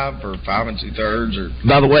 2/3 or.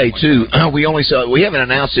 By the way, too, we haven't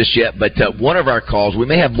announced this yet, but one of our calls, we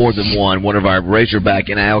may have more than one. One of our Razorback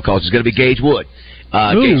NIL calls is going to be Gage Wood.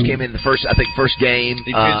 Gage came in the first game.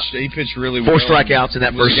 He pitched really well. 4 strikeouts in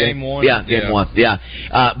that first game. Game 1. Yeah.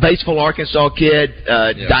 Baseball Arkansas kid,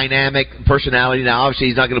 dynamic personality. Now, obviously,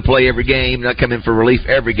 he's not going to play every game, not come in for relief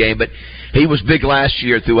every game, but he was big last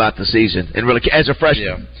year throughout the season, and really as a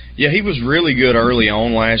freshman. Yeah, he was really good early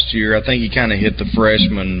on last year. I think he kind of hit the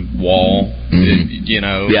freshman wall,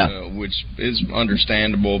 which is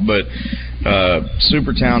understandable. But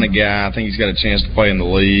super talented guy. I think he's got a chance to play in the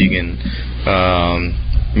league, and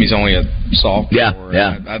he's only a sophomore.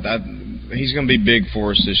 He's going to be big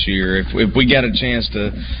for us this year. If we got a chance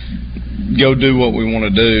to go do what we want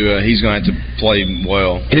to do, he's going to have to play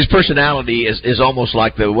well. And his personality is almost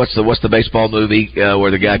like what's the baseball movie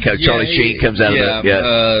where the guy Charlie Sheen comes out of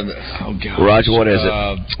oh God, Roger, what is it?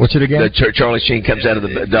 What's it again? Charlie Sheen comes out of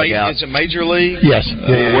the dugout. Is it Major League? Yes.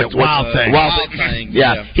 Wild Thing.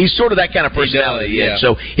 Yeah, he's sort of that kind of personality.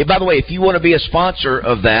 So, by the way, if you want to be a sponsor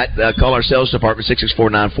of that, call our sales department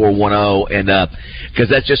 664-9410, and because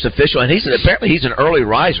that's just official. And apparently he's an early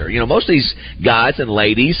riser. You know, most of these guys and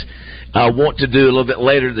ladies want to do a little bit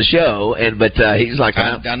later in the show, but he's like,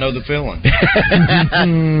 I know the feeling.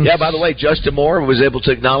 Yeah. By the way, Justin Moore was able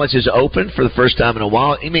to acknowledge his open for the first time in a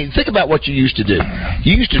while. I mean, think about what you used to do.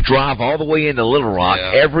 You used to drive all the way into Little Rock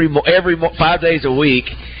every 5 days a week.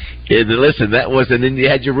 And listen, and then you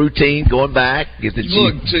had your routine going back. Look,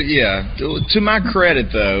 to my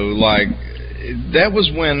credit though, like. That was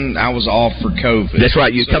when I was off for COVID. That's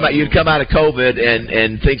right. You'd come out of COVID,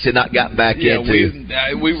 and things had not gotten back into.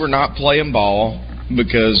 We were not playing ball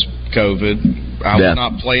because COVID. I was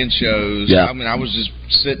not playing shows. Yeah. I mean, I was just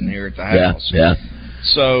sitting here at the house. Yeah.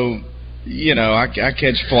 So, I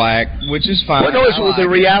catch flack, which is fine. Well, no, the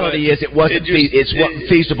reality is it wasn't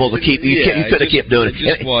feasible to keep. You couldn't keep doing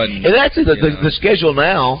it. And that's the schedule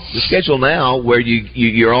now. The schedule now, where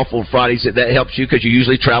you're off on Fridays, that helps you because you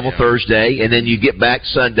usually travel Thursday, and then you get back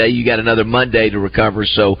Sunday. You got another Monday to recover.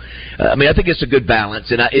 So, I think it's a good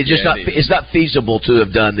balance, and it's not feasible to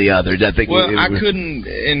have done the others. I think. Well, I couldn't,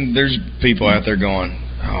 and there's people out there going,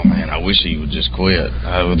 oh man, I wish he would just quit.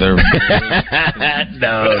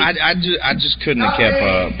 No, I just couldn't have kept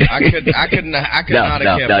up. I could not have kept up.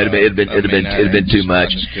 No, it'd been too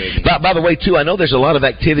much. By the way, too, I know there's a lot of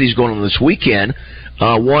activities going on this weekend.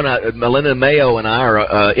 Melinda Mayo and I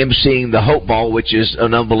are emceeing the Hope Ball, which is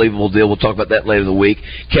an unbelievable deal. We'll talk about that later in the week.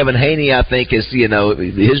 Kevin Haney, I think, is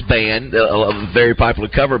his band, a very popular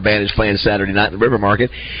cover band, is playing Saturday night in the River Market.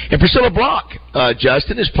 And Priscilla Block,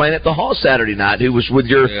 Justin, is playing at the Hall Saturday night, who was with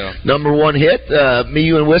your number one hit, Me,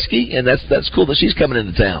 You, and Whiskey, and that's cool that she's coming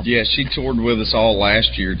into town. Yeah, she toured with us all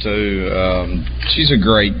last year, too. She's a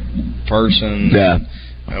great person. Yeah.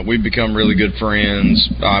 We've become really good friends.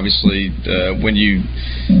 Obviously, when you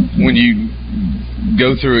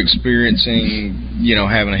go through experiencing,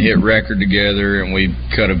 having a hit record together, and we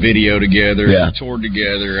cut a video together, and toured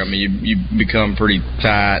together. I mean, you become pretty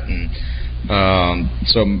tight, and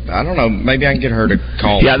so I don't know. Maybe I can get her to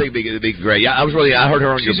call. Yeah, I think it'd be great. Yeah, I heard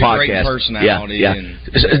her on your podcast. She's a great personality. Yeah.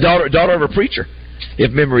 And daughter of a preacher.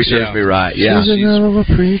 If memory serves me right, She's a girl of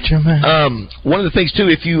a preacher, man. One of the things too,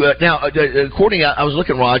 if you now, according, I was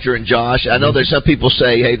looking at Roger and Josh. I know there's some people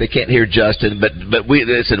say, hey, they can't hear Justin, but we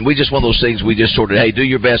listen. We just one of those things. We just sort of, hey, do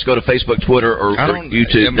your best. Go to Facebook, Twitter, or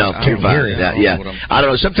YouTube. No, I don't hear I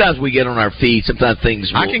don't know. Sometimes we get on our feed. Sometimes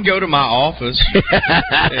things. I can go to my office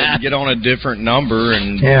and get on a different number,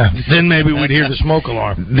 and then maybe we'd hear the smoke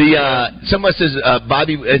alarm. Someone says,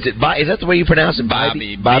 Bobby, is that the way you pronounce it?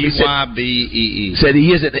 Bobby, B-Y-B-E-E. Said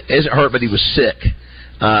he isn't hurt, but he was sick.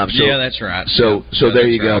 Yeah, that's right. So there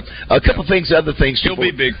you go. A couple things, other things. He'll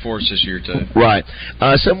be big for us this year too. Right.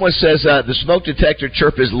 Someone says the smoke detector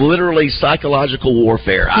chirp is literally psychological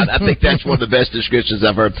warfare. I think that's one of the best descriptions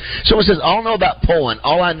I've heard. Someone says, all I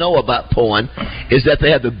know about Pullen is that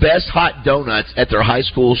they have the best hot donuts at their high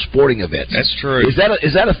school sporting events. That's true. Is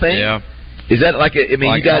that a thing? Yeah. Is that like you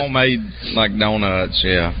guys homemade like donuts?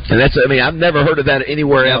 Yeah. And I've never heard of that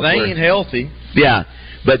anywhere else. They ain't healthy. Yeah.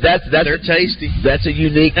 But they're tasty. That's a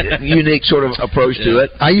unique sort of approach to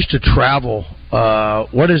it. I used to travel.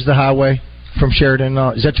 What is the highway from Sheridan?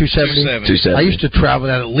 Is that 270? 270. I used to travel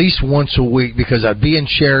that at least once a week because I'd be in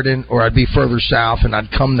Sheridan or I'd be further south and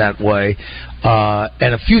I'd come that way.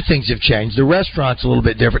 And a few things have changed. The restaurant's a little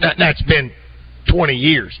bit different. That's been 20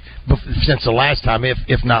 years since the last time,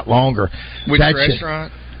 if not longer. Which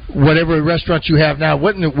restaurant? Whatever restaurant you have now,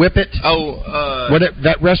 wouldn't it Whip It?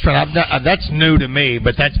 That restaurant, that's new to me,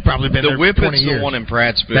 but that's probably been there for 20 years. The one in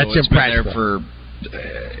Prattsville. That's in Prattsville.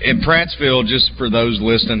 In Prattsville, just for those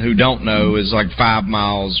listening who don't know, is like 5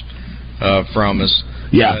 miles from us.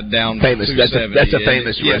 Yeah, down famous. That's a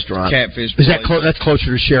famous restaurant. Catfish. Is that that's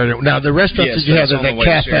closer to Sheridan? Now the restaurants that you have, the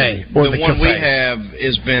cafe or the one cafe. we have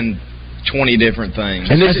has been 20 different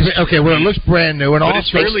things. And this is okay. Well, it looks brand new, and but also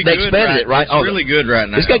it's really they good. expanded it, right? It's really good right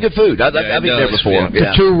now. It's got good food. I've been there before.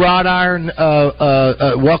 The 2 wrought iron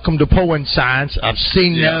 "Welcome to Pullen" signs. I've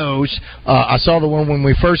seen those. I saw the one when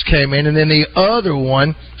we first came in, and then the other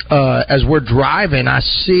one. As we're driving, I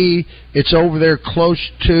see it's over there close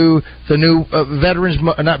to the new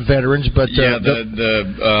not veterans, but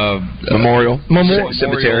the memorial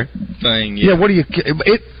cemetery thing. Yeah, what do you?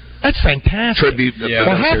 That's fantastic. Tribute.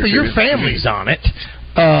 Well, half of your family's on it.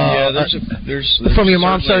 There's from your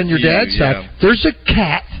mom's side and your dad's side. There's a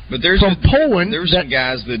cat. But there's from Pullen. There's some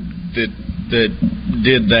guys that did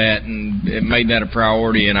that and it made that a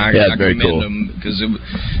priority, and I commend them because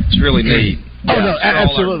it's really neat. Oh no,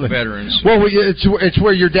 absolutely. Veterans. Well, it's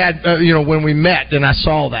where your dad. When we met, and I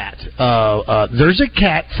saw that. There's a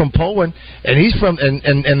cat from Poland, and he's from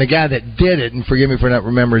and the guy that did it. And forgive me for not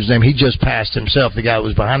remembering his name. He just passed himself. The guy who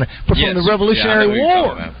was behind it, but from the Revolutionary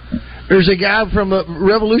War. There's a guy from the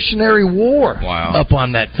Revolutionary War up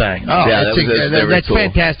on that thing. Oh, that's cool.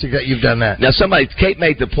 Fantastic that you've done that. Now, Kate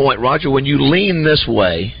made the point, Roger. When you lean this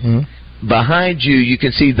way. Mm-hmm. Behind you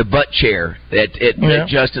can see the butt chair at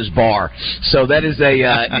Justin's bar. So that is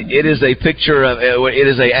it is a picture of it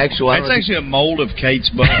is a actual. That's actually a mold of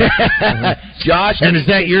Kate's butt. Josh, and is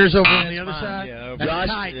that yours over on the other side? Yeah,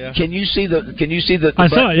 Josh, can you see the I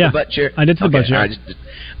saw it. Yeah, the butt chair? I did see the butt chair.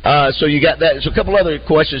 Right. So you got that. So a couple other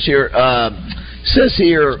questions here. Says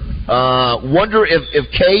here, wonder if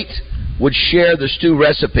Kate would share the stew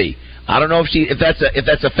recipe. I don't know if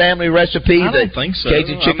that's a family recipe. I don't think so.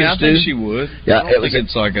 Cajun chicken stew. I think she would. Yeah, I don't think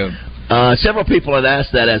it's like a. Several people had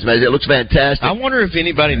asked that as it looks fantastic. I wonder if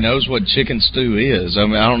anybody knows what chicken stew is. I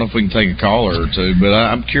mean, I don't know if we can take a caller or two, but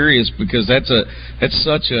I'm curious because that's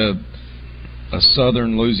such a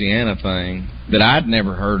Southern Louisiana thing that I'd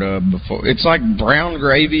never heard of before. It's like brown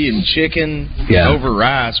gravy and chicken over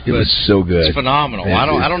rice. But it was so good. It's phenomenal. I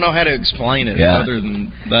don't know how to explain it other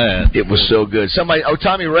than that. It was so good.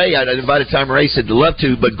 Tommy Ray, I invited Tommy Ray, said to love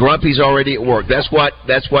to, but Grumpy's already at work. That's what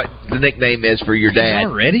the nickname is for your dad. He's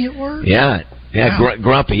already at work? Yeah. Yeah,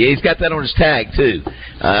 Grumpy. He's got that on his tag, too.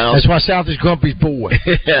 That's why South is Grumpy's boy.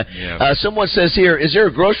 Someone says here, is there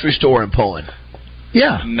a grocery store in Poland?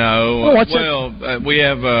 Yeah. No. We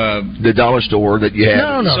have the dollar store that you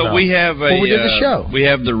have. No. We have we did the show. We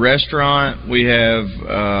have the restaurant. We have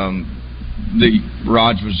the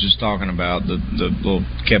Raj was just talking about the little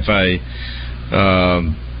cafe,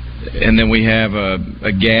 and then we have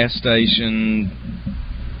a gas station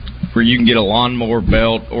where you can get a lawnmower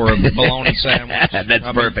belt or a bologna sandwich. That's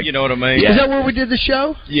perfect. You know what I mean? Yeah. Is that where we did the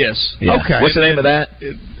show? Yes. Yeah. Okay. What's the name of that?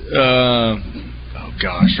 Oh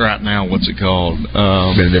gosh, right now, what's it called?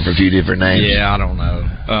 Been a few different names. Yeah, I don't know.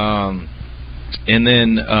 And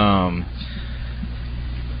then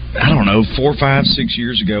I don't know, 4, 5, 6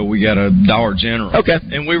 years ago, we got a Dollar General. Okay.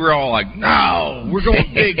 And we were all like, no, we're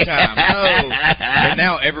going big time. No. And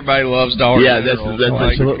now everybody loves Dollar General. That's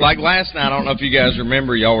absolutely. Like last night, I don't know if you guys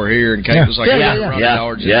remember, y'all were here, and Kate was like, run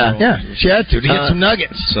Dollar General. Yeah, she had to get some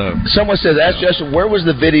nuggets. So someone says, ask Justin, where was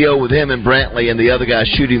the video with him and Brantley and the other guy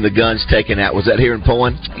shooting the guns taken out? Was that here in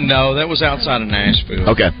Pullen? No, that was outside of Nashville.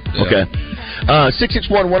 Okay, okay.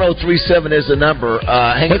 661-1037 is the number.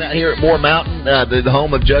 Hanging out here at Moore Mountain, the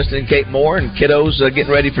home of Justin and Kate Moore, and kiddos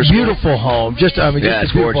getting ready for school. Beautiful home. Just a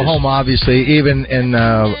beautiful gorgeous home, obviously. Even in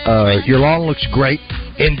your lawn looks great.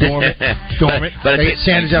 In dormant. But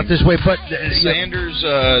Sanders out this way. But Sanders,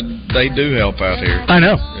 they do help out here. I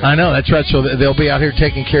know. That's right. So they'll be out here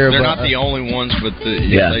taking care of. They're not the only ones, but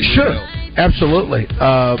they sure. help. Absolutely,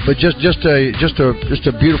 but just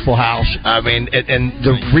a beautiful house. I mean, and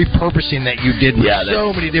the repurposing that you did with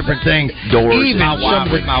so many different things. Doors. Even my wife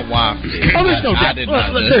did. Oh, there's no doubt.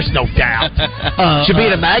 There's no doubt. Should be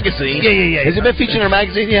in a magazine. Yeah. Has it been featured in a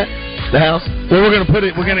magazine yet? The house? Well, we're going to put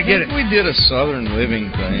it. We're going to get it. We did a Southern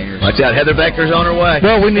Living thing. Watch out, Heather Becker's on her way.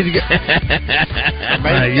 Well, we need to get.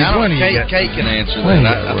 Kate can answer that.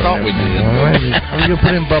 I thought we did. We're going to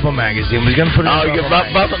put it in Bubba Magazine. We're going to put it in Bubba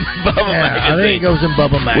Magazine. I think it goes in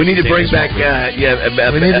Bubba Magazine. We need to bring back.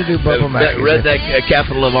 We need to do Bubba Magazine. Redneck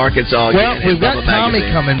capital of Arkansas. Well, we've got Tommy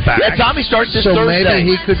coming back. Yeah, Tommy starts this Thursday. So Thursday.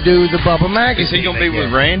 maybe he could do the Bubba Magazine. Is he going to be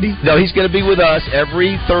with Randy? No, he's going to be with us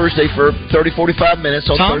every Thursday for 30-45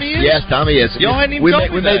 minutes. Tommy is? Yes, Tommy is. Y'all hadn't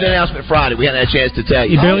even we made the announcement Friday. We hadn't had a chance to tell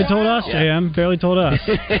you. You barely told us, JM. Barely told us.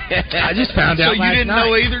 I just found out. So you didn't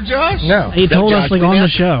know either, Josh? No. He told us on the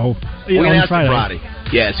show. We announced it Friday.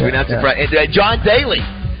 Yes, we announced it Friday. John Daly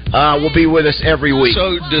will be with us every week.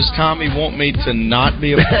 So does Tommy want me to not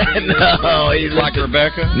be a part of this? No, he's like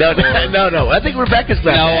Rebecca? No. I think Rebecca's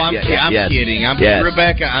back. No, I'm kidding.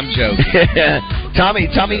 Rebecca, I'm joking.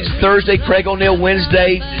 Tommy's Thursday, Craig O'Neill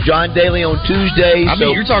Wednesday, John Daly on Tuesday. I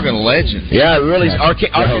mean, you're talking legend. Yeah, really.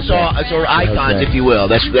 Arkansas sort of icons, if you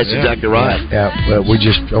will. That's exactly right. Yeah, but we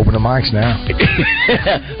just open the mics now.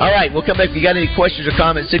 All right, we'll come back. If you got any questions or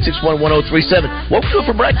comments, 661-1037. What we doing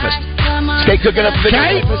for breakfast? Is Kate cooking up the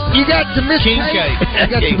cake? You got some king cake. I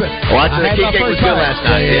thought the king cake was good last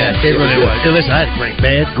night. Yeah, it really was. Listen, I had a great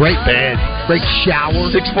bed, great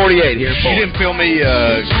shower. 6:48 here. You didn't feel me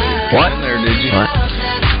what in there, did you? What?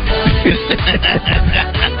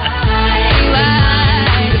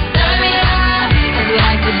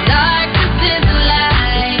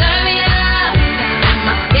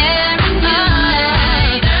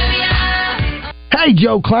 Hey,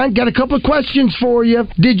 Joe Klein, got a couple of questions for you.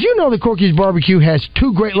 Did you know that Corky's Barbecue has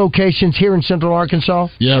 2 great locations here in Central Arkansas?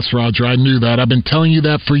 Yes, Roger, I knew that. I've been telling you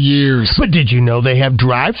that for years. But did you know they have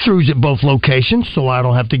drive-thrus at both locations, so I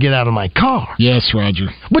don't have to get out of my car? Yes,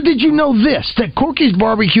 Roger. But did you know this, that Corky's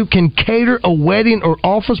Barbecue can cater a wedding or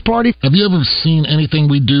office party? Have you ever seen anything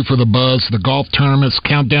we do for the buzz, the golf tournaments,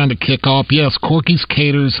 countdown to kickoff? Yes, Corky's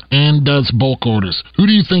caters and does bulk orders. Who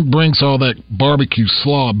do you think brings all that barbecue,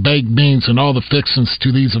 slaw, baked beans, and all the fixings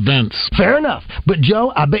to these events? Fair enough. But,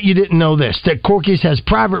 Joe, I bet you didn't know this, that Corky's has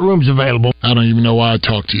private rooms available. I don't even know why I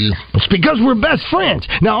talk to you. It's because we're best friends.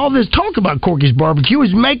 Now, all this talk about Corky's Barbecue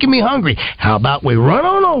is making me hungry. How about we run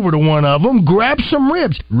on over to one of them, grab some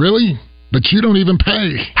ribs? Really? But you don't even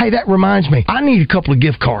pay. Hey, that reminds me. I need a couple of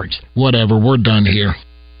gift cards. Whatever, we're done here.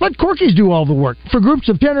 Let Corky's do all the work. For groups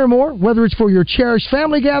of 10 or more, whether it's for your cherished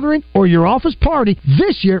family gathering or your office party,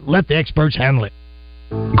 this year, let the experts handle it.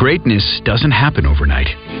 Greatness doesn't happen overnight.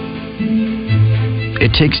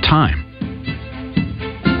 It takes time,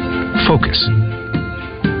 focus,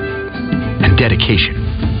 and dedication.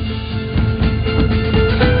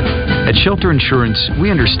 At Shelter Insurance,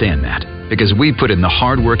 we understand that because we put in the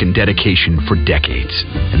hard work and dedication for decades.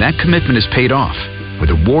 And that commitment is paid off with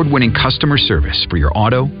award-winning customer service for your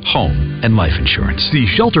auto, home, and life insurance. See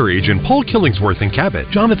Shelter Agent Paul Killingsworth in Cabot,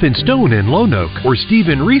 Jonathan Stone in Lone Oak, or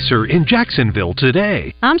Stephen Reeser in Jacksonville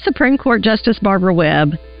today. I'm Supreme Court Justice Barbara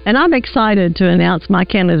Webb, and I'm excited to announce my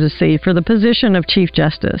candidacy for the position of Chief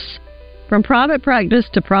Justice. From private practice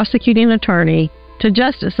to prosecuting attorney to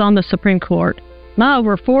justice on the Supreme Court, My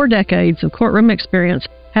over 4 decades of courtroom experience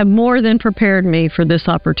have more than prepared me for this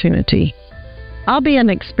opportunity. I'll be an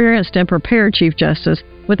experienced and prepared Chief Justice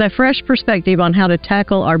with a fresh perspective on how to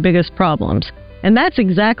tackle our biggest problems. And that's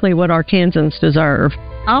exactly what Arkansans deserve.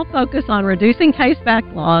 I'll focus on reducing case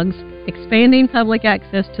backlogs, expanding public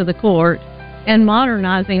access to the court, and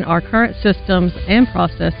modernizing our current systems and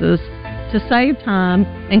processes to save time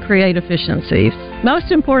and create efficiencies.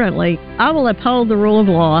 Most importantly, I will uphold the rule of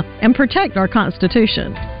law and protect our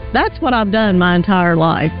Constitution. That's what I've done my entire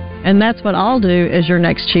life, and that's what I'll do as your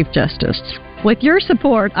next Chief Justice. With your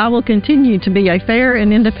support, I will continue to be a fair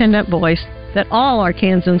and independent voice that all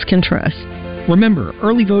Arkansans can trust. Remember,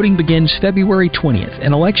 early voting begins February 20th,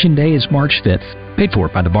 and Election Day is March 5th. Paid for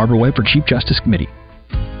by the Barbara Weber Chief Justice Committee.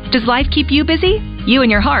 Does life keep you busy? You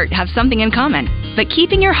and your heart have something in common. But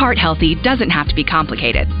keeping your heart healthy doesn't have to be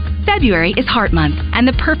complicated. February is Heart Month, and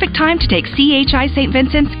the perfect time to take CHI St.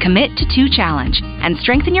 Vincent's Commit to 2 Challenge and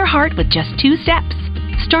strengthen your heart with just 2 steps.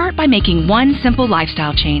 Start by making one simple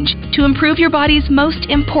lifestyle change to improve your body's most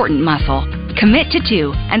important muscle. Commit to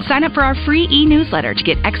 2 and sign up for our free e-newsletter to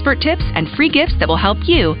get expert tips and free gifts that will help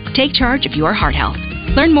you take charge of your heart health.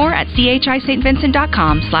 Learn more at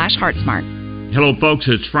chistvincent.com/heartsmart. Hello, folks.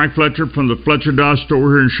 It's Frank Fletcher from the Fletcher Dodge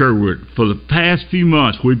store here in Sherwood. For the past few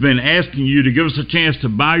months, we've been asking you to give us a chance to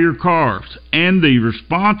buy your cars, and the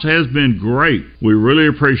response has been great. We really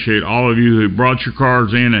appreciate all of you who brought your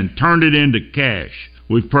cars in and turned it into cash.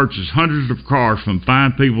 We've purchased hundreds of cars from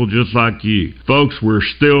fine people just like you. Folks, we're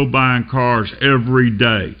still buying cars every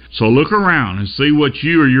day. So look around and see what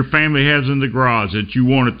you or your family has in the garage that you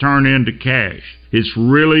want to turn into cash. It's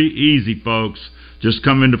really easy, folks. Just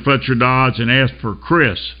come into Fletcher Dodge and ask for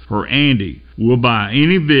Chris or Andy. We'll buy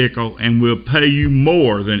any vehicle and we'll pay you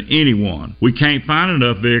more than anyone. We can't find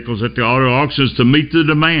enough vehicles at the auto auctions to meet the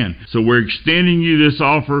demand, so we're extending you this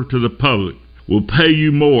offer to the public. We'll pay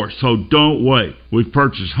you more, so don't wait. We've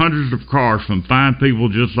purchased hundreds of cars from fine people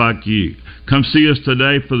just like you. Come see us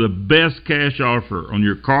today for the best cash offer on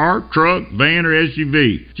your car, truck, van, or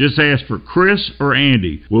SUV. Just ask for Chris or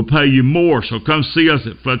Andy. We'll pay you more, so come see us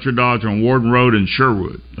at Fletcher Dodge on Warden Road in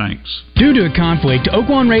Sherwood. Thanks. Due to a conflict,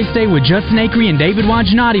 Oaklawn Race Day with Justin Acree and David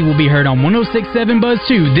Wajanati will be heard on 106.7 Buzz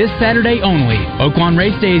 2 this Saturday only. Oaklawn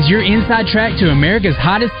Race Day is your inside track to America's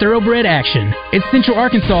hottest thoroughbred action. It's Central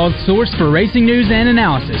Arkansas's source for racing news and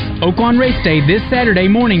analysis. Oaklawn Race Day this Saturday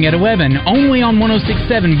morning at 11, only on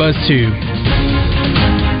 106.7 Buzz 2.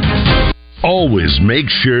 Always make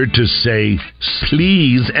sure to say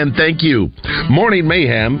please and thank you. Morning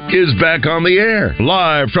Mayhem is back on the air,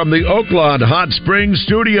 live from the Oaklawn Hot Springs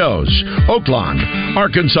Studios. Oaklawn,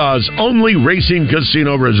 Arkansas's only racing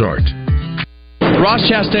casino resort. Ross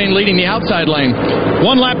Chastain leading the outside lane.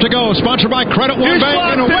 1 lap to go, sponsored by Credit One Bank,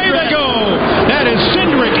 and away they go. That is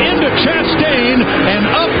Cindric into Chastain and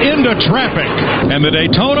up into traffic. And the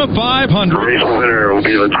Daytona 500. Race winner will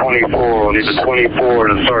be the 24. We'll need the 24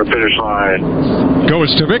 to start finish line.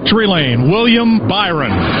 Goes to victory lane, William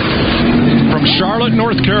Byron. From Charlotte,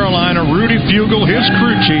 North Carolina, Rudy Fugle, his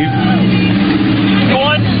crew chief.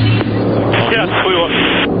 One. Yes, we won.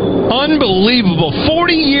 Unbelievable.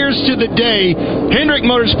 40 years to the day, Hendrick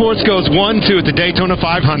Motorsports goes 1-2 at the Daytona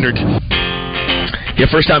 500. Yeah,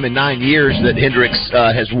 first time in 9 years that Hendricks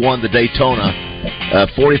has won the Daytona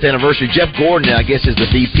 40th anniversary. Jeff Gordon, I guess, is the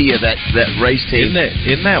VP of that race team.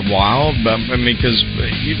 Isn't that wild? I mean, because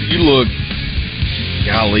you look,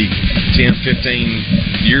 golly, 10,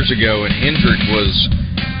 15 years ago, and Hendrick was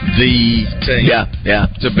the team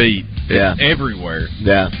to beat everywhere.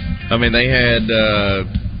 Yeah. I mean, they had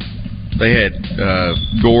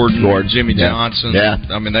Gordon, Jimmy Johnson. Yeah.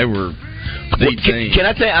 I mean, they were the team. Can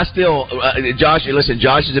I tell you, I still, Josh, listen,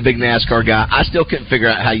 Josh is a big NASCAR guy. I still couldn't figure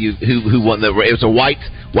out who won the race. It was a white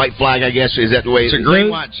flag, I guess. Is that the way? It's a green,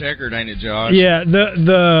 white checkered, ain't it, Josh? Yeah,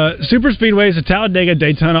 the super speedways, the Talladega,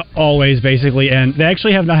 Daytona, always basically end. They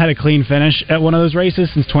actually have not had a clean finish at one of those races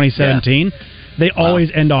since 2017. Yeah. They always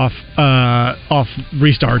end off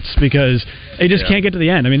restarts because they just can't get to the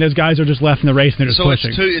end. I mean, those guys are just left in the race and they're just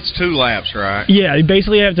pushing. So it's two laps, right? Yeah, you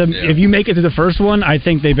basically have to. If you make it to the first one, I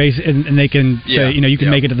think they and they can say, you can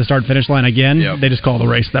make it to the start finish line again. They just call the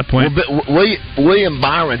race at that point. Well, but William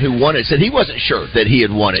Byron, who won it, said he wasn't sure that he had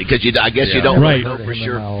won it because I guess you don't really know for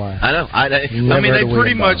sure. I know. I mean, they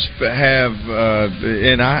pretty much have,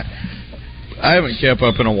 and I haven't kept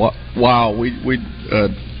up in a while. We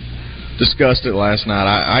discussed it last night.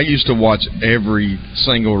 I used to watch every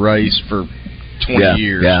single race for 20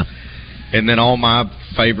 years. Yeah. And then all my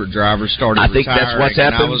favorite drivers started retiring. I think that's what's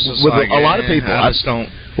happened with a lot of people. I just don't.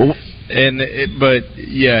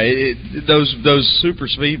 Those super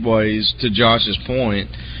speedways, to Josh's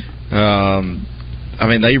point, I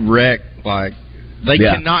mean, they wreck like. They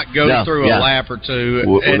cannot go through a lap or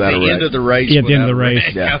two at the end of the race. At the end of the race,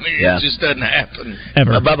 I mean, it just doesn't happen.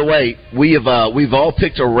 Ever. By the way, we've all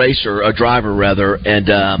picked a driver rather, and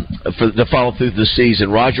to follow through the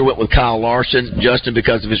season. Roger went with Kyle Larson. Justin,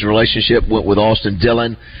 because of his relationship, went with Austin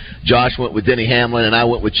Dillon. Josh went with Denny Hamlin, and I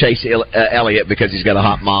went with Chase Elliott because he's got a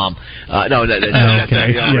hot mom. No, okay.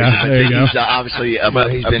 There you go. He's obviously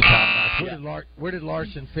he's been Where did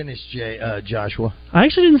Larson finish, Joshua? I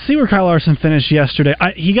actually didn't see where Kyle Larson finished yesterday.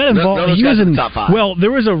 He got involved. He was in top 5. Well,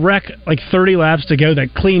 there was a wreck like 30 laps to go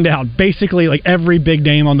that cleaned out basically like every big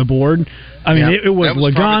name on the board. I mean, it was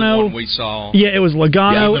Logano. The one we saw. Yeah, it was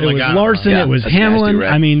Logano. It was Larson. It was Hamlin.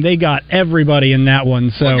 I mean, they got everybody in that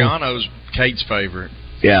one. So Logano's Kate's favorite.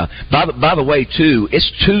 Yeah. By the way, too,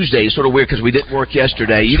 it's Tuesday. It's sort of weird because we didn't work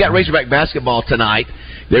yesterday. You got Razorback basketball tonight.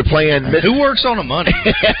 They're playing. Who works on a Monday?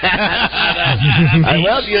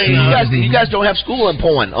 Well, you guys don't have school in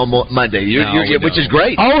Poland on Monday, which is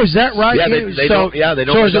great. Oh, is that right? Yeah, they don't.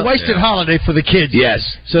 So it's a wasted holiday for the kids. Yes.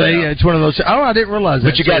 So it's one of those. Oh, I didn't realize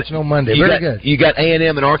that. But you got no Monday. Very good. You got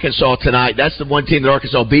A&M and Arkansas tonight. That's the one team that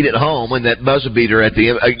Arkansas beat at home, and that buzzer beater at the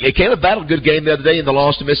end. It came a battle good game the other day in the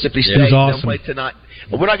loss to Mississippi State. It was awesome. They'll play tonight.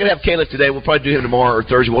 Well, we're not going to have Caleb today. We'll probably do him tomorrow or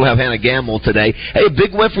Thursday. We'll have Hannah Gamble today. Hey, a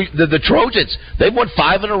big win for the Trojans. They've won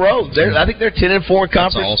 5 in a row. I think they're 10-4 in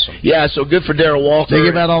conference. That's awesome. Yeah, so good for Darryl Walker. They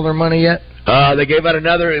give out all their money yet? They gave out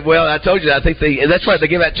another. Well, I told you. I think that's right. They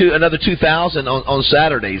gave out another 2,000 on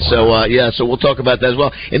Saturday. So so we'll talk about that as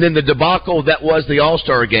well. And then the debacle that was the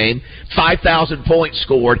All-Star game, 5,000 points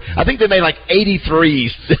scored. I think they made like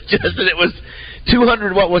 83s. Just that it was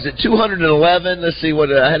 200. What was it? 211. Let's see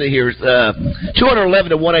what I had it here. 211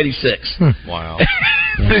 to 186. Wow.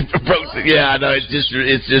 Yeah, I know. It's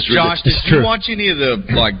just Josh, did you watch any of the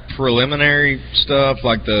preliminary stuff,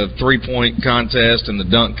 like the 3-point contest and the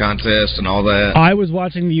dunk contest and all that? I was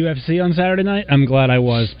watching the UFC on Saturday night. I'm glad I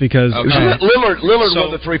was because Lillard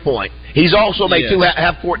won the 3-point. He's also made 2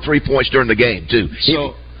 half-court 3 points during the game too.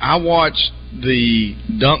 So I watched the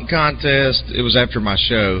dunk contest. It was after my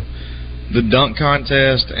show. The dunk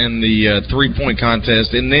contest and the 3-point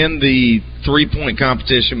contest, and then the 3-point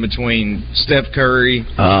competition between Steph Curry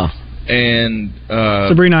and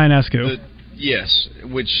Sabrina Ionescu. Yes,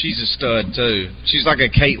 which she's a stud too. She's like a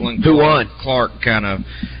Caitlin Clark kind of.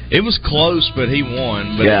 It was close, but he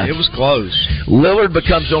won. But it was close. Lillard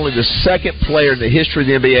becomes only the second player in the history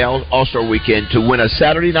of the NBA All-Star Weekend to win a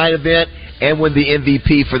Saturday night event and win the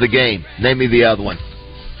MVP for the game. Name me the other one.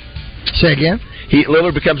 Say again.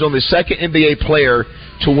 Lillard becomes only the second NBA player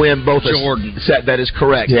to win both. Jordan. That is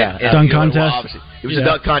correct. Yeah. Dunk contest. It was a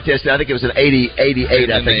dunk contest. I think it was an 88. I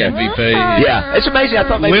think the MVP. Yeah, it's amazing. I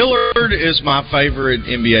thought maybe Lillard is my favorite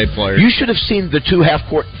NBA player. You should have seen the 2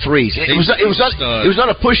 half-court threes. It was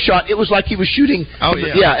not a push shot. It was like he was shooting. Oh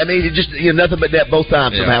yeah. I mean, just nothing but net both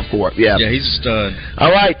times from half court. Yeah. Yeah, he's a stud.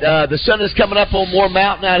 All right, the sun is coming up on Moore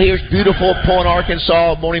Mountain out here. It's beautiful, Poland,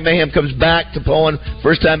 Arkansas. Morning Mayhem comes back to Poland.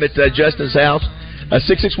 First time at Justin's house.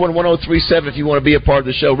 661-1037 if you want to be a part of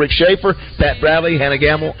the show. Rick Schaefer, Pat Bradley, Hannah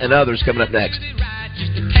Gamble, and others coming up next.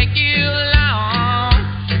 Take you along,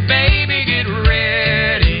 baby, get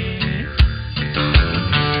ready.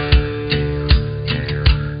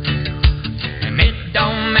 And it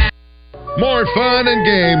don't matter. More fun and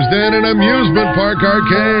games than an amusement park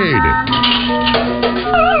arcade.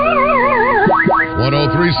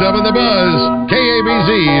 1037 The Buzz,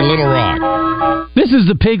 KABZ, Little Rock. This is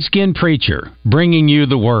the Pigskin Preacher, bringing you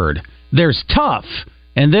the word. There's tough,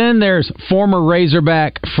 and then there's former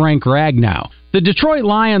Razorback Frank Ragnow. The Detroit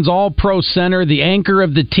Lions All-Pro center, the anchor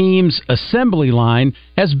of the team's assembly line,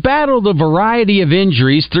 has battled a variety of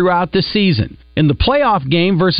injuries throughout the season. In the playoff game versus